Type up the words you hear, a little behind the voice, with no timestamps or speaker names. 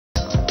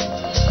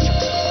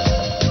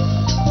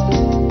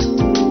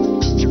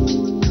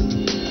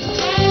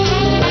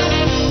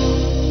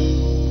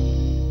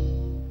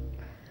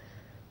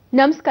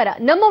ನಮಸ್ಕಾರ.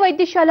 ನಮ್ಮ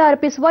ವೈದ್ಯಶಾಲಾ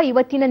ಅರ್ಪಿಸುವ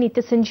ಇವತ್ತಿನ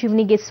ನಿತ್ಯ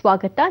ಸಂಜೀವನಿಗೆ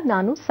ಸ್ವಾಗತ.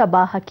 ನಾನು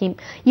ಸಬಾ ಹಕೀಂ.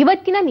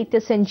 ಇವತ್ತಿನ ನಿತ್ಯ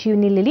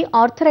ಸಂಜೀವನಿಯಲ್ಲಿ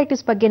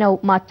ಆರ್ಥರೈಟಿಸ್ ಬಗ್ಗೆ ನಾವು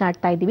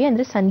ಮಾತನಾಡ್ತಾ ಇದ್ದೀವಿ.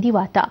 ಅಂದ್ರೆ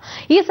ಸಂಧಿವಾತ.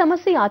 ಈ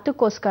ಸಮಸ್ಯೆ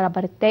ಯಾತಕ್ಕೋಸ್ಕರ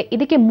ಬರುತ್ತೆ,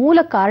 ಇದಕ್ಕೆ ಮೂಲ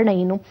ಕಾರಣ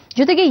ಏನು,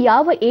 ಜೊತೆಗೆ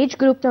ಯಾವ ಏಜ್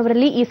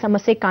ಗ್ರೂಪ್ನವರಲ್ಲಿ ಈ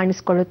ಸಮಸ್ಯೆ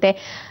ಕಾಣಿಸಿಕೊಳ್ಳುತ್ತೆ,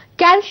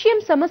 ಕ್ಯಾಲ್ಸಿಯಂ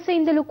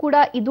ಸಮಸ್ಯೆಯಿಂದಲೂ ಕೂಡ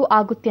ಇದು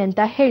ಆಗುತ್ತೆ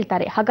ಅಂತ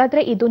ಹೇಳ್ತಾರೆ.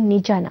 ಹಾಗಾದ್ರೆ ಇದು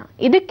ನಿಜಾನಾ?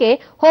 ಇದಕ್ಕೆ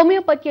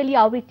ಹೋಮಿಯೋಪತಿಯಲ್ಲಿ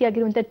ಯಾವ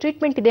ರೀತಿಯಾಗಿರುವಂತಹ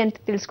ಟ್ರೀಟ್ಮೆಂಟ್ ಇದೆ ಅಂತ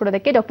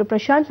ತಿಳಿಸ್ಕೊಡೋದಕ್ಕೆ ಡಾಕ್ಟರ್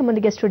ಪ್ರಶಾಂತ್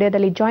ನಮ್ಮೊಂದಿಗೆ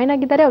ಸ್ಟುಡಿಯೋದಲ್ಲಿ ಜಾಯ್ನ್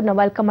ಆಗಿದ್ದಾರೆ. ಅವ್ರನ್ನ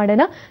ವೆಲ್ಕಮ್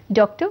ಮಾಡೋಣ.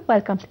 Doctor,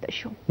 welcome to the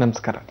show.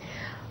 ನಮಸ್ಕಾರ.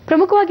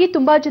 ಪ್ರಮುಖವಾಗಿ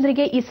ತುಂಬಾ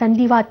ಜನರಿಗೆ ಈ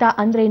ಸಂಧಿವಾತ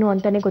ಅಂದ್ರೇನು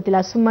ಅಂತಾನೆ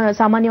ಗೊತ್ತಿಲ್ಲ.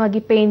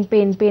 ಸಾಮಾನ್ಯವಾಗಿ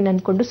ಪೇನ್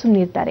ಅನ್ಕೊಂಡು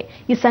ಸುಮ್ಮನಿರ್ತಾರೆ.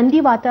 ಈ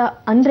ಸಂಧಿವಾತ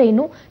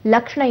ಅಂದ್ರೇನು,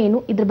 ಲಕ್ಷಣ ಏನು,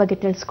 ಇದ್ರ ಬಗ್ಗೆ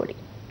ತಿಳಿಸ್ಕೊಡಿ.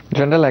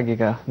 ಜನರಲ್ ಆಗಿ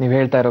ಈಗ ನೀವು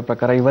ಹೇಳ್ತಾ ಇರೋ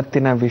ಪ್ರಕಾರ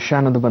ಇವತ್ತಿನ ವಿಷಯ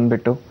ಅನ್ನೋದು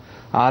ಬಂದ್ಬಿಟ್ಟು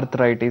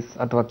ಆರ್ಥರೈಟಿಸ್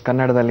ಅಥವಾ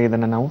ಕನ್ನಡದಲ್ಲಿ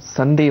ಇದನ್ನು ನಾವು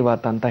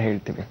ಸಂಧಿವಾತ ಅಂತ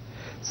ಹೇಳ್ತೀವಿ.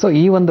 ಸೊ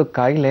ಈ ಒಂದು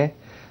ಕಾಯಿಲೆ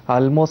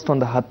ಆಲ್ಮೋಸ್ಟ್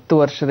ಒಂದು 10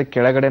 ವರ್ಷದ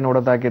ಕೆಳಗಡೆ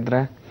ನೋಡೋದಾಗಿದ್ರೆ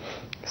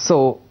ಸೊ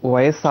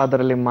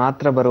ವಯಸ್ಸಾದರಲ್ಲಿ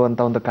ಮಾತ್ರ ಬರುವಂಥ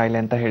ಒಂದು ಕಾಯಿಲೆ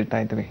ಅಂತ ಹೇಳ್ತಾ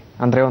ಇದ್ವಿ.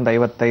 ಅಂದರೆ ಒಂದು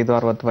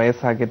 55-60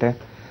 ವಯಸ್ಸಾಗಿದೆ,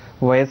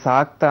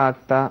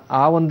 ವಯಸ್ಸಾಗ್ತಾ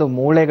ಆ ಒಂದು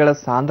ಮೂಳೆಗಳ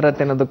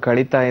ಸಾಂದ್ರತೆ ಅನ್ನೋದು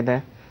ಕಳೀತಾ ಇದೆ,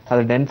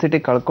 ಅದು ಡೆನ್ಸಿಟಿ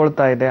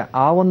ಕಳ್ಕೊಳ್ತಾ ಇದೆ,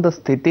 ಆ ಒಂದು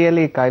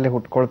ಸ್ಥಿತಿಯಲ್ಲಿ ಈ ಕಾಯಿಲೆ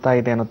ಹುಟ್ಕೊಳ್ತಾ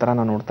ಇದೆ ಅನ್ನೋ ಥರ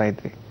ನಾವು ನೋಡ್ತಾ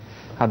ಇದ್ವಿ.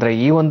 ಆದರೆ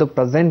ಈ ಒಂದು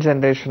ಪ್ರೆಸೆಂಟ್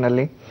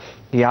ಜನ್ರೇಷನಲ್ಲಿ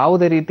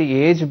ಯಾವುದೇ ರೀತಿ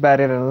ಏಜ್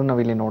ಬ್ಯಾರಿಯರ್ ಅನ್ನೋದು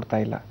ನಾವಿಲ್ಲಿ ನೋಡ್ತಾ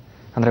ಇಲ್ಲ.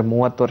 ಅಂದರೆ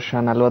 30 ವರ್ಷ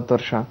 40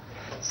 ವರ್ಷ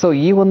ಸೊ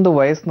ಈ ಒಂದು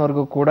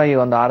ವಯಸ್ಸಿನವರೆಗೂ ಕೂಡ ಈ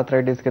ಒಂದು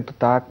ಆರ್ಥರೈಟಿಸ್ಗೆ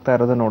ತುತ್ತಾಗ್ತಾ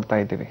ಇರೋದು ನೋಡ್ತಾ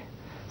ಇದ್ದೀವಿ.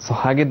 ಸೊ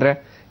ಹಾಗಿದ್ರೆ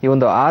ಈ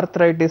ಒಂದು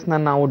ಆರ್ಥರೈಟಿಸ್ನ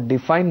ನಾವು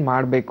ಡಿಫೈನ್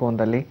ಮಾಡಬೇಕು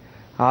ಅಂದಲ್ಲಿ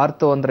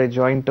ಆರ್ಥೋ ಅಂದರೆ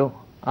ಜಾಯಿಂಟು,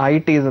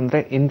 ಐಟೀಸ್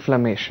ಅಂದರೆ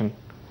ಇನ್ಫ್ಲಮೇಷನ್.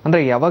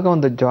 ಅಂದರೆ ಯಾವಾಗ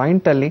ಒಂದು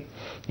ಜಾಯಿಂಟಲ್ಲಿ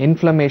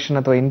ಇನ್ಫ್ಲಮೇಷನ್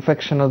ಅಥವಾ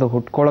ಇನ್ಫೆಕ್ಷನ್ ಅದು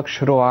ಹುಟ್ಕೊಳ್ಳೋಕೆ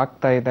ಶುರು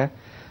ಆಗ್ತಾ ಇದೆ,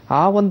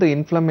 ಆ ಒಂದು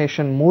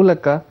ಇನ್ಫ್ಲಮೇಷನ್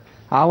ಮೂಲಕ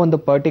ಆ ಒಂದು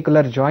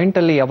ಪರ್ಟಿಕ್ಯುಲರ್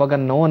ಜಾಯಿಂಟಲ್ಲಿ ಯಾವಾಗ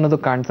ನೋವು ಅನ್ನೋದು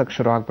ಕಾಣಿಸೋಕೆ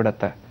ಶುರು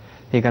ಆಗ್ಬಿಡುತ್ತೆ.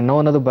 ಈಗ ನೋವು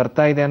ಅನ್ನೋದು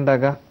ಬರ್ತಾ ಇದೆ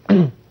ಅಂದಾಗ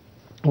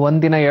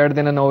ಒಂದಿನ 2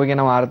 ದಿನ ನೋವಿಗೆ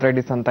ನಾವು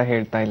ಆರ್ಥರೈಟಿಸ್ ಅಂತ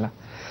ಹೇಳ್ತಾ ಇಲ್ಲ.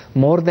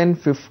 ಮೋರ್ ದೆನ್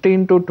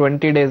 15 to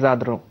 20 ಡೇಸ್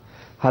ಆದರೂ,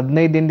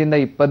 15 ದಿನದಿಂದ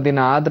 20 ದಿನ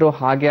ಆದರೂ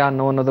ಹಾಗೆ ಆ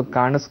ನೋವು ಅನ್ನೋದು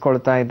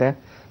ಕಾಣಿಸ್ಕೊಳ್ತಾ ಇದೆ.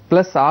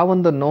 ಪ್ಲಸ್ ಆ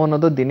ಒಂದು ನೋವು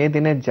ಅನ್ನೋದು ದಿನೇ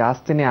ದಿನೇ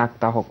ಜಾಸ್ತಿನೇ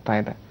ಆಗ್ತಾ ಹೋಗ್ತಾ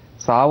ಇದೆ.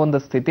 ಸೊ ಆ ಒಂದು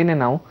ಸ್ಥಿತಿನೇ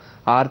ನಾವು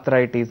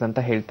ಆರ್ಥರೈಟಿಸ್ ಅಂತ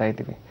ಹೇಳ್ತಾ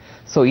ಇದ್ದೀವಿ.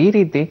 ಸೊ ಈ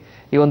ರೀತಿ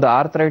ಈ ಒಂದು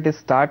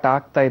ಆರ್ಥರೈಟಿಸ್ ಸ್ಟಾರ್ಟ್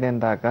ಆಗ್ತಾ ಇದೆ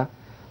ಅಂದಾಗ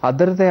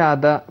ಅದರದೇ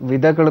ಆದ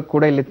ವಿಧಗಳು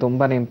ಕೂಡ ಇಲ್ಲಿ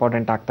ತುಂಬಾನೇ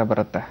ಇಂಪಾರ್ಟೆಂಟ್ ಆಗ್ತಾ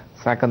ಬರುತ್ತೆ.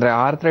 ಸೊ ಯಾಕಂದರೆ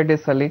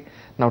ಆರ್ಥರೈಟಿಸ್ ಅಲ್ಲಿ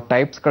ನಾವು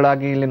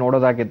ಟೈಪ್ಸ್ಗಳಾಗಿ ಇಲ್ಲಿ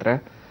ನೋಡೋದಾಗಿದ್ರೆ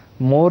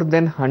more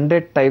than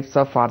 100 types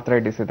of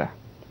arthritis ಇದೆ.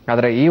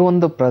 ಆದರೆ ಈ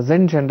ಒಂದು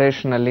ಪ್ರೆಸೆಂಟ್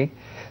ಜನ್ರೇಷನಲ್ಲಿ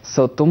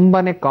ಸೊ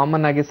ತುಂಬಾನೇ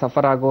ಕಾಮನ್ ಆಗಿ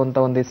ಸಫರ್ ಆಗುವಂಥ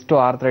ಒಂದಿಷ್ಟು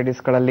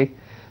ಆರ್ಥರೈಟಿಸ್ಗಳಲ್ಲಿ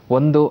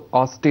ಒಂದು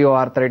ಆಸ್ಟಿಯೋ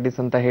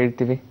ಆರ್ಥರೈಟಿಸ್ ಅಂತ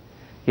ಹೇಳ್ತೀವಿ,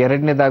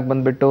 ಎರಡನೇದಾಗಿ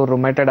ಬಂದ್ಬಿಟ್ಟು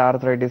ರುಮೆಟೆಡ್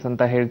ಆರ್ಥರೈಟಿಸ್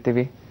ಅಂತ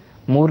ಹೇಳ್ತೀವಿ,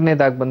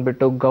 ಮೂರನೇದಾಗಿ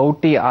ಬಂದ್ಬಿಟ್ಟು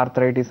ಗೌಟಿ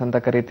ಆರ್ಥರೈಟಿಸ್ ಅಂತ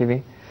ಕರಿತೀವಿ,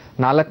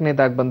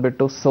 ನಾಲ್ಕನೇದಾಗಿ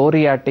ಬಂದ್ಬಿಟ್ಟು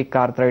ಸೋರಿಯಾಟಿಕ್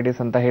ಆರ್ಥರೈಟಿಸ್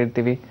ಅಂತ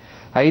ಹೇಳ್ತೀವಿ,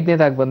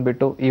 ಐದನೇದಾಗಿ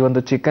ಬಂದ್ಬಿಟ್ಟು ಈ ಒಂದು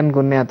ಚಿಕನ್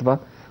ಗುನ್ನೆ ಅಥವಾ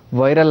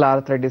ವೈರಲ್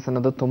ಆರ್ಥರೈಟಿಸ್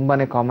ಅನ್ನೋದು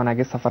ತುಂಬಾನೇ ಕಾಮನ್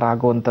ಆಗಿ ಸಫರ್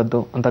ಆಗುವಂಥದ್ದು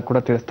ಅಂತ ಕೂಡ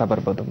ತಿಳಿಸ್ತಾ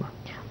ಬರ್ಬೋದು.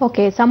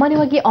 ಓಕೆ,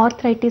 ಸಾಮಾನ್ಯವಾಗಿ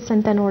ಆರ್ಥರೈಟಿಸ್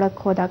ಅಂತ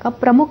ನೋಡಕ್ ಹೋದಾಗ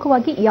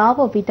ಪ್ರಮುಖವಾಗಿ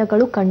ಯಾವ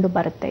ವಿಧಗಳು ಕಂಡು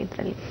ಬರುತ್ತೆ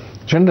ಇದರಲ್ಲಿ?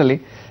 ಜನರಲಿ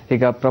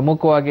ಈಗ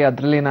ಪ್ರಮುಖವಾಗಿ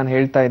ಅದರಲ್ಲಿ ನಾನು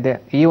ಹೇಳ್ತಾ ಇದ್ದೆ,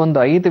 ಈ ಒಂದು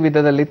 5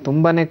 ವಿಧದಲ್ಲಿ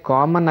ತುಂಬಾನೇ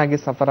ಕಾಮನ್ ಆಗಿ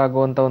ಸಫರ್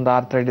ಆಗುವಂಥ ಒಂದು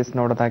ಆರ್ಥರೈಟಿಸ್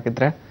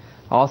ನೋಡೋದಾಗಿದ್ರೆ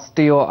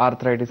ಆಸ್ಟಿಯೋ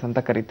ಆರ್ಥರೈಟಿಸ್ ಅಂತ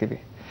ಕರಿತೀವಿ.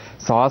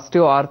 ಸೊ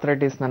ಆಸ್ಟಿಯೋ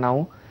ಆರ್ಥರೈಟಿಸ್ನ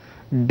ನಾವು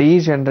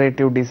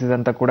ಡಿಜೆನರೇಟಿವ್ ಡಿಸೀಸ್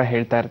ಅಂತ ಕೂಡ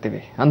ಹೇಳ್ತಾ ಇರ್ತೀವಿ.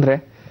 ಅಂದರೆ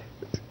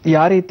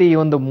ಯಾವ ರೀತಿ ಈ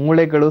ಒಂದು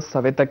ಮೂಳೆಗಳು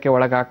ಸವೆತಕ್ಕೆ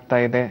ಒಳಗಾಗ್ತಾ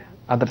ಇದೆ,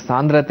 ಅದರ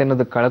ಸಾಂದ್ರತೆ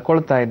ಅನ್ನೋದು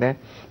ಕಳ್ಕೊಳ್ತಾ ಇದೆ,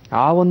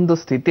 ಆ ಒಂದು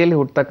ಸ್ಥಿತಿಯಲ್ಲಿ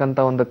ಹುಟ್ಟತಕ್ಕಂಥ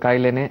ಒಂದು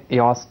ಕಾಯಿಲೆನೇ ಈ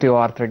ಆಸ್ಟಿಯೋ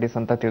ಆರ್ಥರೈಟಿಸ್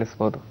ಅಂತ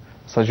ತಿಳಿಸ್ಬೋದು.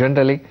 ಸೊ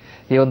ಜನರಲಿ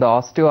ಈ ಒಂದು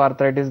ಆಸ್ಟಿಯೋ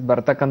ಆರ್ಥರೈಟಿಸ್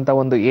ಬರ್ತಕ್ಕಂಥ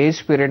ಒಂದು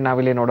ಏಜ್ ಪೀರಿಯಡ್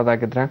ನಾವಿಲ್ಲಿ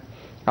ನೋಡೋದಾಗಿದ್ರೆ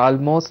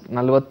ಆಲ್ಮೋಸ್ಟ್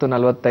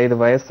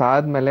 40-45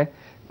 ವಯಸ್ಸಾದ್ಮೇಲೆ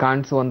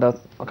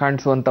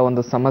ಕಾಣಿಸುವಂಥ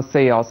ಒಂದು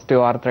ಸಮಸ್ಯೆ ಈ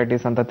ಆಸ್ಟಿಯೋ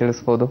ಆರ್ಥರೈಟಿಸ್ ಅಂತ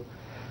ತಿಳಿಸ್ಬೋದು.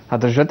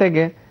 ಅದ್ರ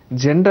ಜೊತೆಗೆ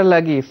ಜನರಲ್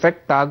ಆಗಿ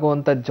ಇಫೆಕ್ಟ್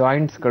ಆಗುವಂಥ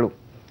ಜಾಯಿಂಟ್ಸ್ಗಳು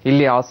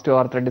ಇಲ್ಲಿ ಆಸ್ಟಿಯೋ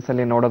ಆರ್ಥರೈಟಿಸ್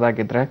ಅಲ್ಲಿ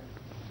ನೋಡೋದಾಗಿದ್ರೆ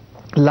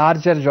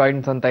ಲಾರ್ಜರ್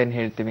ಜಾಯಿಂಟ್ಸ್ ಅಂತ ಏನು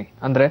ಹೇಳ್ತೀವಿ,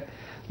 ಅಂದರೆ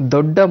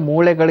ದೊಡ್ಡ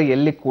ಮೂಳೆಗಳು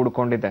ಎಲ್ಲಿ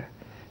ಕೂಡ್ಕೊಂಡಿದೆ,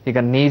 ಈಗ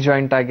ನೀ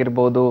ಜಾಯಿಂಟ್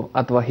ಆಗಿರ್ಬೋದು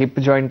ಅಥವಾ ಹಿಪ್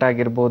ಜಾಯಿಂಟ್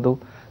ಆಗಿರ್ಬೋದು,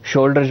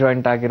 ಶೋಲ್ಡರ್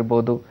ಜಾಯಿಂಟ್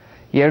ಆಗಿರ್ಬೋದು,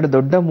 2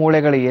 ದೊಡ್ಡ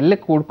ಮೂಳೆಗಳು ಎಲ್ಲಿ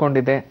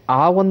ಕೂಡ್ಕೊಂಡಿದೆ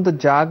ಆ ಒಂದು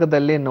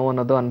ಜಾಗದಲ್ಲಿ ನೋವು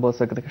ಅನ್ನೋದು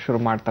ಅನುಭವಿಸೋದಕ್ಕೆ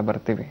ಶುರು ಮಾಡ್ತಾ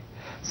ಬರ್ತೀವಿ.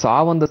 ಸೊ ಆ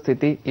ಒಂದು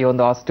ಸ್ಥಿತಿ ಈ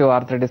ಒಂದು ಆಸ್ಟಿಯೋ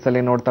ಆರ್ಥರೈಟಿಸ್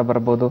ಅಲ್ಲಿ ನೋಡ್ತಾ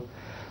ಬರ್ಬೋದು.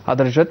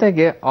 ಅದರ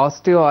ಜೊತೆಗೆ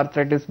ಆಸ್ಟಿಯೋ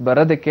ಆರ್ಥರೈಟಿಸ್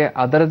ಬರೋದಕ್ಕೆ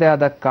ಅದರದೇ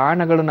ಆದ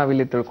ಕಾರಣಗಳು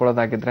ನಾವಿಲ್ಲಿ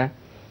ತಿಳ್ಕೊಳ್ಳೋದಾಗಿದ್ರೆ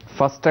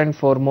ಫಸ್ಟ್ ಆ್ಯಂಡ್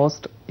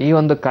ಫಾರ್ಮೋಸ್ಟ್ ಈ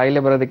ಒಂದು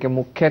ಕಾಯಿಲೆ ಬರೋದಕ್ಕೆ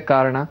ಮುಖ್ಯ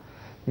ಕಾರಣ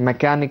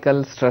ಮೆಕ್ಯಾನಿಕಲ್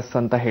ಸ್ಟ್ರೆಸ್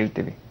ಅಂತ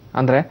ಹೇಳ್ತೀವಿ.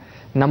 ಅಂದರೆ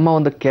ನಮ್ಮ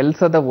ಒಂದು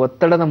ಕೆಲಸದ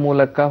ಒತ್ತಡದ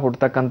ಮೂಲಕ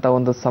ಹುಡ್ತಕ್ಕಂಥ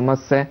ಒಂದು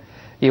ಸಮಸ್ಯೆ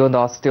ಈ ಒಂದು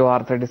ಆಸ್ಟಿಯೋ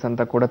ಆರ್ಥರೈಟಿಸ್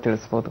ಅಂತ ಕೂಡ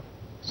ತಿಳಿಸ್ಬೋದು.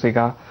 ಸೊ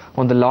ಈಗ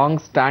ಒಂದು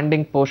ಲಾಂಗ್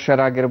ಸ್ಟ್ಯಾಂಡಿಂಗ್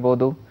ಪೋಸ್ಚರ್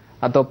ಆಗಿರ್ಬೋದು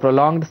ಅಥವಾ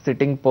ಪ್ರೊಲಾಂಗ್ಡ್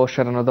ಸಿಟ್ಟಿಂಗ್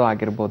ಪೋಸ್ಚರ್ ಅನ್ನೋದು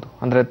ಆಗಿರ್ಬೋದು.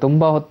 ಅಂದರೆ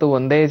ತುಂಬ ಹೊತ್ತು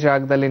ಒಂದೇ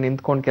ಜಾಗದಲ್ಲಿ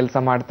ನಿಂತ್ಕೊಂಡು ಕೆಲಸ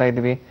ಮಾಡ್ತಾ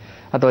ಇದ್ವಿ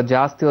ಅಥವಾ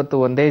ಜಾಸ್ತಿ ಹೊತ್ತು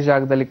ಒಂದೇ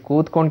ಜಾಗದಲ್ಲಿ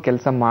ಕೂತ್ಕೊಂಡು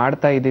ಕೆಲಸ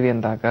ಮಾಡ್ತಾ ಇದ್ದೀವಿ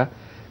ಅಂದಾಗ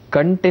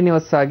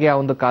ಕಂಟಿನ್ಯೂಸ್ ಆಗಿ ಆ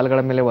ಒಂದು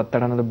ಕಾಲುಗಳ ಮೇಲೆ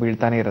ಒತ್ತಡ ಅನ್ನೋದು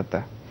ಬೀಳ್ತಾನೆ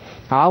ಇರುತ್ತೆ.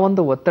 ಆ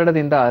ಒಂದು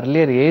ಒತ್ತಡದಿಂದ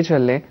ಅರ್ಲಿಯರ್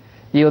ಏಜಲ್ಲೇ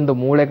ಈ ಒಂದು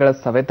ಮೂಳೆಗಳ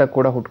ಸವೆತ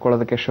ಕೂಡ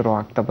ಹುಟ್ಕೊಳ್ಳೋದಕ್ಕೆ ಶುರು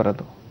ಆಗ್ತಾ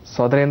ಬರೋದು. ಸೊ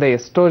ಅದರಿಂದ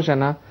ಎಷ್ಟೋ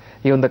ಜನ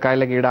ಈ ಒಂದು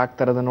ಕಾಯಿಲೆಗೆ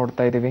ಈಡಾಗ್ತಾ ಇರೋದು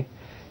ನೋಡ್ತಾ ಇದ್ದೀವಿ.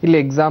 ಇಲ್ಲಿ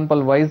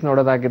ಎಕ್ಸಾಂಪಲ್ ವೈಸ್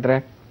ನೋಡೋದಾಗಿದ್ರೆ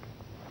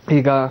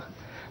ಈಗ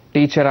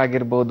ಟೀಚರ್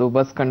ಆಗಿರ್ಬೋದು,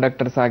 ಬಸ್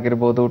ಕಂಡಕ್ಟರ್ಸ್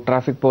ಆಗಿರ್ಬೋದು,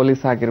 ಟ್ರಾಫಿಕ್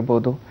ಪೊಲೀಸ್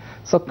ಆಗಿರ್ಬೋದು,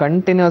 ಸೊ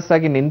ಕಂಟಿನ್ಯೂಸ್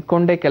ಆಗಿ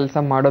ನಿಂತ್ಕೊಂಡೇ ಕೆಲಸ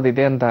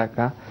ಮಾಡೋದಿದೆ ಅಂದಾಗ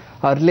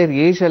ಅರ್ಲಿಯರ್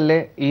ಏಜಲ್ಲೇ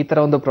ಈ ಥರ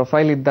ಒಂದು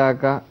ಪ್ರೊಫೈಲ್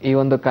ಇದ್ದಾಗ ಈ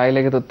ಒಂದು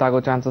ಕಾಯಿಲೆಗೆ ತುತ್ತಾಗೋ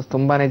ಚಾನ್ಸಸ್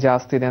ತುಂಬಾನೇ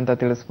ಜಾಸ್ತಿ ಇದೆ ಅಂತ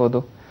ತಿಳಿಸ್ಬೋದು.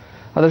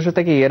 ಅದ್ರ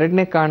ಜೊತೆಗೆ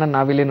ಎರಡನೇ ಕಾರಣ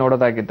ನಾವಿಲ್ಲಿ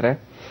ನೋಡೋದಾಗಿದ್ರೆ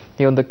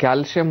ಈ ಒಂದು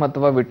ಕ್ಯಾಲ್ಸಿಯಂ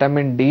ಅಥವಾ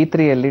ವಿಟಮಿನ್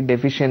D3 ಯಲ್ಲಿ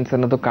ಡೆಫಿಷಿಯನ್ಸಿ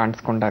ಅನ್ನೋದು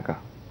ಕಾಣಿಸ್ಕೊಂಡಾಗ,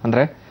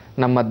 ಅಂದ್ರೆ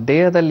ನಮ್ಮ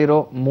ದೇಹದಲ್ಲಿರೋ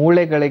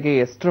ಮೂಳೆಗಳಿಗೆ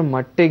ಎಷ್ಟರ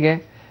ಮಟ್ಟಿಗೆ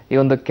ಈ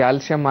ಒಂದು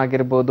ಕ್ಯಾಲ್ಸಿಯಂ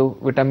ಆಗಿರ್ಬೋದು,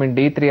 ವಿಟಮಿನ್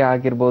D3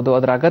 ಆಗಿರ್ಬೋದು,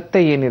 ಅದರ ಅಗತ್ಯ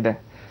ಏನಿದೆ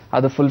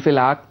ಅದು ಫುಲ್ಫಿಲ್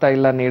ಆಗ್ತಾ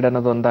ಇಲ್ಲ ನೀಡ್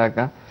ಅನ್ನೋದು ಅಂದಾಗ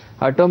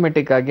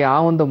ಆಟೋಮೆಟಿಕ್ ಆಗಿ ಆ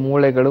ಒಂದು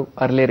ಮೂಳೆಗಳು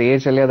ಅರ್ಲಿಯರ್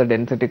ಏಜ್ ಅಲ್ಲಿ ಅದರ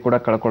ಡೆನ್ಸಿಟಿ ಕೂಡ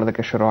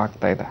ಕಳ್ಕೊಳ್ಳೋದಕ್ಕೆ ಶುರು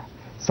ಆಗ್ತಾ ಇದೆ.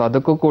 ಸೊ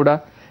ಅದಕ್ಕೂ ಕೂಡ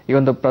ಈ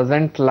ಒಂದು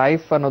ಪ್ರೆಸೆಂಟ್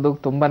ಲೈಫ್ ಅನ್ನೋದು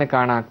ತುಂಬಾನೇ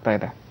ಕಾರಣ ಆಗ್ತಾ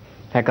ಇದೆ.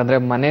 ಯಾಕಂದ್ರೆ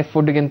ಮನೆ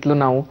ಫುಡ್ಗಿಂತಲೂ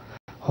ನಾವು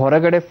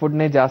ಹೊರಗಡೆ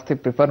ಫುಡ್ನೇ ಜಾಸ್ತಿ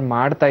ಪ್ರಿಫರ್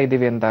ಮಾಡ್ತಾ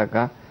ಇದೀವಿ ಅಂದಾಗ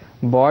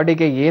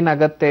ಬಾಡಿಗೆ ಏನ್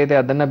ಅಗತ್ಯ ಇದೆ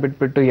ಅದನ್ನ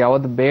ಬಿಟ್ಬಿಟ್ಟು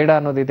ಯಾವ್ದು ಬೇಡ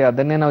ಅನ್ನೋದಿದೆ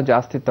ಅದನ್ನೇ ನಾವು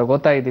ಜಾಸ್ತಿ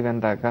ತಗೋತಾ ಇದೀವಿ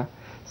ಅಂದಾಗ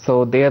ಸೊ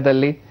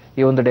ದೇಹದಲ್ಲಿ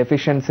ಈ ಒಂದು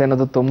ಡೆಫಿಷಿಯನ್ಸಿ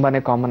ಅನ್ನೋದು ತುಂಬಾನೇ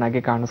ಕಾಮನ್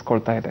ಆಗಿ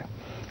ಕಾಣಿಸ್ಕೊಳ್ತಾ ಇದೆ.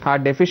 ಆ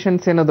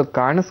ಡೆಫಿಷಿಯನ್ಸಿ ಅನ್ನೋದು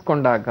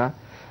ಕಾಣಿಸ್ಕೊಂಡಾಗ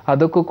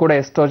ಅದಕ್ಕೂ ಕೂಡ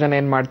ಎಷ್ಟೋ ಜನ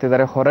ಏನ್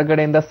ಮಾಡ್ತಿದ್ದಾರೆ,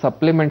 ಹೊರಗಡೆಯಿಂದ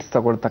ಸಪ್ಲಿಮೆಂಟ್ಸ್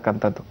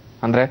ತಗೊಳ್ತಕ್ಕಂಥದ್ದು.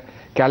 ಅಂದ್ರೆ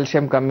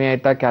ಕ್ಯಾಲ್ಸಿಯಂ ಕಮ್ಮಿ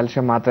ಆಯ್ತಾ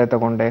ಕ್ಯಾಲ್ಸಿಯಂ ಮಾತ್ರೆ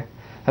ತಗೊಂಡೆ,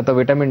 ಅಥವಾ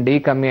ವಿಟಮಿನ್ D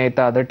ಕಮ್ಮಿ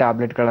ಆಯ್ತಾ ಅದ್ರ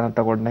ಟ್ಯಾಬ್ಲೆಟ್ಗಳನ್ನ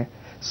ತಗೊಂಡೆ.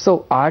 ಸೊ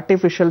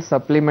ಆರ್ಟಿಫಿಷಿಯಲ್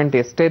ಸಪ್ಲಿಮೆಂಟ್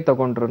ಎಷ್ಟೇ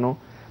ತಗೊಂಡ್ರು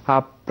ಆ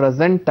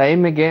ಪ್ರೆಸೆಂಟ್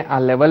ಟೈಮಿಗೆ ಆ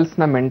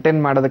ಲೆವೆಲ್ಸ್ನ ಮೇಂಟೈನ್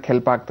ಮಾಡೋದಕ್ಕೆ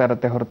ಹೆಲ್ಪ್ ಆಗ್ತಾ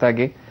ಇರುತ್ತೆ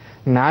ಹೊರತಾಗಿ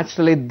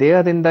ನ್ಯಾಚುರಲಿ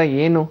ದೇಹದಿಂದ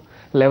ಏನು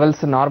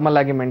ಲೆವೆಲ್ಸ್ ನಾರ್ಮಲ್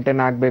ಆಗಿ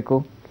ಮೇಂಟೈನ್ ಆಗಬೇಕು,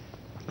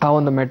 ಆ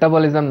ಒಂದು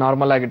ಮೆಟಬಾಲಿಸಮ್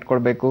ನಾರ್ಮಲ್ ಆಗಿ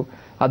ಇಟ್ಕೊಳ್ಬೇಕು,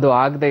 ಅದು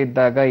ಆಗದೆ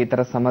ಇದ್ದಾಗ ಈ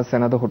ಥರ ಸಮಸ್ಯೆ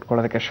ಅನ್ನೋದು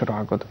ಹುಟ್ಕೊಳ್ಳೋದಕ್ಕೆ ಶುರು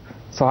ಆಗೋದು.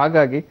 ಸೊ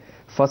ಹಾಗಾಗಿ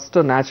ಫಸ್ಟ್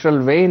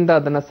ನ್ಯಾಚುರಲ್ ವೇಯಿಂದ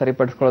ಅದನ್ನು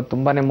ಸರಿಪಡಿಸ್ಕೊಳ್ಳೋದು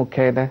ತುಂಬಾನೇ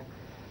ಮುಖ್ಯ ಇದೆ.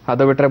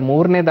 ಅದು ಬಿಟ್ಟರೆ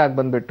ಮೂರನೇದಾಗಿ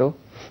ಬಂದ್ಬಿಟ್ಟು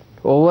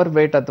ಓವರ್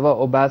ವೇಟ್ ಅಥವಾ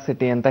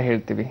ಒಬ್ಯಾಸಿಟಿ ಅಂತ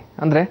ಹೇಳ್ತೀವಿ.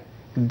 ಅಂದ್ರೆ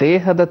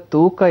ದೇಹದ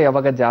ತೂಕ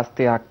ಯಾವಾಗ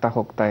ಜಾಸ್ತಿ ಆಗ್ತಾ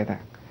ಹೋಗ್ತಾ ಇದೆ.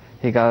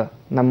 ಈಗ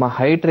ನಮ್ಮ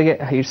ಹೈಟ್ಗೆ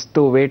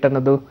ಇಷ್ಟು ವೇಟ್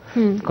ಅನ್ನೋದು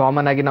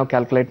ಕಾಮನ್ ಆಗಿ ನಾವು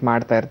ಕ್ಯಾಲ್ಕುಲೇಟ್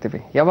ಮಾಡ್ತಾ ಇರ್ತೀವಿ.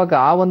 ಯಾವಾಗ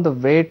ಆ ಒಂದು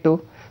ವೇಟು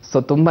ಸೊ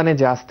ತುಂಬಾನೇ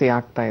ಜಾಸ್ತಿ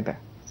ಆಗ್ತಾ ಇದೆ,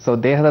 ಸೊ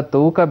ದೇಹದ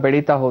ತೂಕ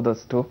ಬೆಳೀತಾ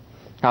ಹೋದಷ್ಟು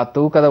ಆ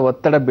ತೂಕದ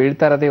ಒತ್ತಡ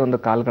ಬೀಳ್ತಾ ಇರೋದೇ ಒಂದು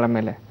ಕಾಲ್ಗಳ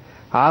ಮೇಲೆ.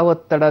 ಆ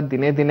ಒತ್ತಡ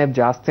ದಿನೇ ದಿನೇ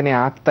ಜಾಸ್ತಿನೇ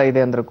ಆಗ್ತಾ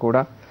ಇದೆ ಅಂದ್ರೂ ಕೂಡ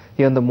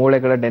ಈ ಒಂದು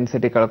ಮೂಳೆಗಳ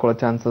ಡೆನ್ಸಿಟಿ ಕಳ್ಕೊಳ್ಳೋ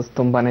ಚಾನ್ಸಸ್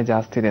ತುಂಬಾನೇ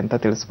ಜಾಸ್ತಿ ಇದೆ ಅಂತ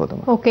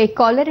ತಿಳಿಸಬಹುದು. ಓಕೆ,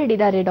 ಕಾಲರ್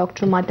ಹಿಡಿದ್ದಾರೆ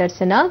ಡಾಕ್ಟರ್,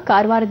 ಮಾತಾಡ್ಸೋಣ.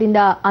 ಕಾರವಾರದಿಂದ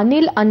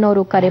ಅನಿಲ್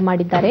ಅನ್ನೋರು ಕರೆ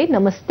ಮಾಡಿದ್ದಾರೆ.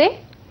 ನಮಸ್ತೆ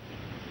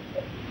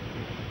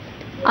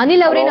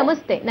ಅನಿಲ್ ಅವರೇ.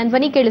 ನಮಸ್ತೆ, ನನ್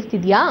ಧ್ವನಿ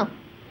ಕೇಳಿಸ್ತಿದ್ಯಾ?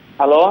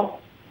 ಹಲೋ,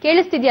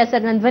 ಕೇಳಿಸ್ತಿದ್ಯಾ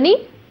ಸರ್ ನನ್ ಧ್ವನಿ?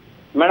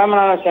 ಮೇಡಮ್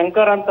ನಾನು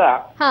ಶಂಕರ್ ಅಂತ.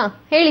 ಹಾ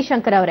ಹೇಳಿ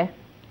ಶಂಕರ್ ಅವರೇ,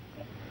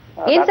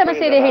 ಏನ್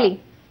ಸಮಸ್ಯೆ ಇದೆ ಹೇಳಿ.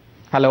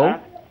 ಹಲೋ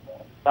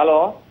ಹಲೋ,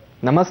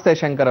 ನಮಸ್ತೆ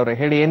ಶಂಕರ್ ಅವರೇ,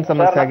 ಹೇಳಿ ಏನ್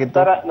ಸಮಸ್ಯೆ ಆಗಿತ್ತು?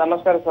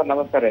 ನಮಸ್ಕಾರ ಸರ್.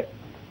 ನಮಸ್ಕಾರ.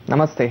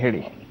 ನಮಸ್ತೆ,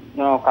 ಹೇಳಿ.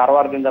 ನಾವು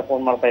ಕಾರವಾರದಿಂದ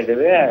ಫೋನ್ ಮಾಡ್ತಾ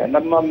ಇದ್ದೀವಿ.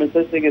 ನಮ್ಮ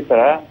ಮಿಸಸ್ಸಿಗೆ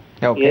ಸರ್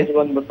ಏಜ್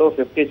ಬಂದ್ಬಿಟ್ಟು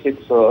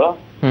 56.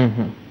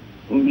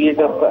 ಈಗ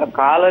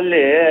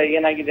ಕಾಲಲ್ಲಿ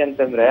ಏನಾಗಿದೆ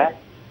ಅಂತಂದ್ರೆ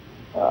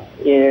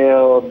ಈ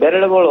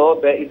ಬೆರಳುಗಳು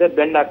ಇದೇ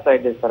ಬೆಂಡ್ ಆಗ್ತಾ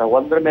ಇದೆ ಸರ್,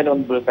 ಒಂದ್ರ ಮೇಲೆ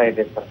ಒಂದು ಬೀಳ್ತಾ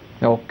ಇದೆ ಸರ್.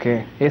 ಓಕೆ,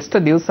 ಎಷ್ಟು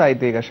ದಿವಸ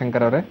ಆಯ್ತು ಈಗ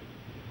ಶಂಕರ್ ಅವರೇ?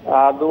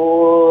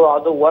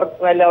 ಅದು ವರ್ಕ್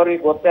ಮೇಲೆ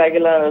ಅವ್ರಿಗೆ ಗೊತ್ತೇ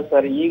ಆಗಿಲ್ಲ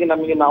ಸರ್. ಈಗ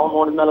ನಮಗೆ ನಾವು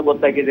ನೋಡಿದ್ಮೇಲೆ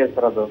ಗೊತ್ತಾಗಿದೆ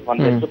ಸರ್. ಅದು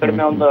ಒಂದ್ ಹೆಚ್ಚು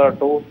ಕಡಿಮೆ ಒಂದು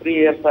 2-3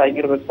 years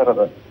ಆಗಿರ್ಬೇಕು ಸರ್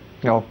ಅದು.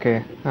 ಓಕೆ,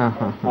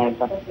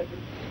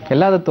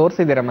 ಎಲ್ಲಾದ್ರೂ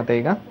ತೋರಿಸಿದ್ದೀರಾ ಮತ್ತೆ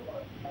ಈಗ?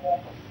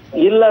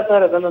 ಇಲ್ಲ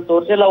ಸರ್, ಅದನ್ನ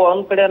ತೋರಿಸಿಲ್ಲ.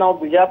 ಒಂದ್ ಕಡೆ ನಾವು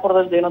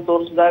ಬಿಜಾಪುರದಲ್ಲಿ ಏನೋ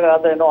ತೋರಿಸಿದಾಗ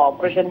ಅದೇನೋ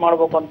ಆಪರೇಷನ್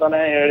ಮಾಡ್ಬೇಕು ಅಂತಾನೆ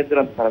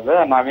ಹೇಳಿದ್ರಂತ ಸರ್. ಅದು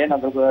ನಾವೇನ್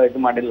ಅದ್ರ ಇದು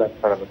ಮಾಡಿಲ್ಲ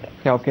ಸರ್ ಅದಕ್ಕೆ.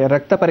 ಓಕೆ,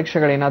 ರಕ್ತ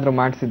ಪರೀಕ್ಷೆಗಳು ಏನಾದ್ರು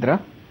ಮಾಡಿಸಿದ್ರಾ?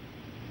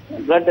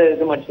 ಬ್ಲಡ್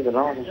ಇದು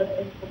ಮಾಡಿಸಿದ್ರು.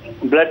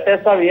 ಬ್ಲಡ್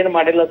ಟೆಸ್ಟ್ ಅವ್ ಏನ್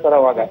ಮಾಡಿಲ್ಲ ಸರ್.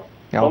 ಅವಾಗ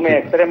ಒಮ್ಮೆ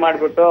ಎಕ್ಸ್ರೇ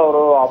ಮಾಡ್ಬಿಟ್ಟು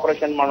ಅವರು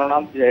ಆಪರೇಷನ್ ಮಾಡೋಣ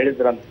ಅಂತ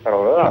ಹೇಳಿದ್ರಂತ ಸರ್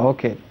ಅವರು.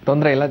 ಓಕೆ,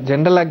 ತೊಂದರೆ ಇಲ್ಲ.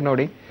 ಜನರಲ್ ಆಗಿ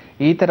ನೋಡಿ,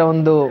 ಈ ತರ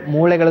ಒಂದು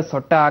ಮೂಳೆಗಳು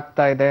ಸೊಟ್ಟ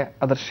ಆಗ್ತಾ ಇದೆ,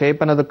 ಅದ್ರ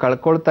ಶೇಪ್ ಅನ್ನೋದು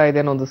ಕಳ್ಕೊಳ್ತಾ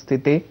ಇದೆ ಅನ್ನೋ ಒಂದು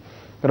ಸ್ಥಿತಿ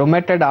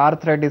ರುಮೆಟೆಡ್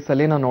ಆರ್ಥ್ರೈಟಿಸ್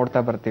ಅಲ್ಲಿ ನಾವು ನೋಡ್ತಾ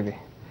ಬರ್ತೀವಿ.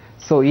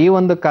 ಸೊ ಈ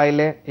ಒಂದು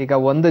ಕಾಯಿಲೆ ಈಗ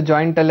ಒಂದು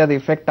ಜಾಯಿಂಟ್ ಅಲ್ಲಿ ಅದು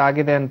ಇಫೆಕ್ಟ್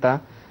ಆಗಿದೆ ಅಂತ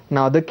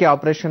ನಾವು ಅದಕ್ಕೆ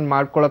ಆಪರೇಷನ್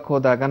ಮಾಡ್ಕೊಳಕ್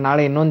ಹೋದಾಗ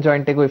ನಾಳೆ ಇನ್ನೊಂದು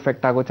ಜಾಯಿಂಟಿಗೂ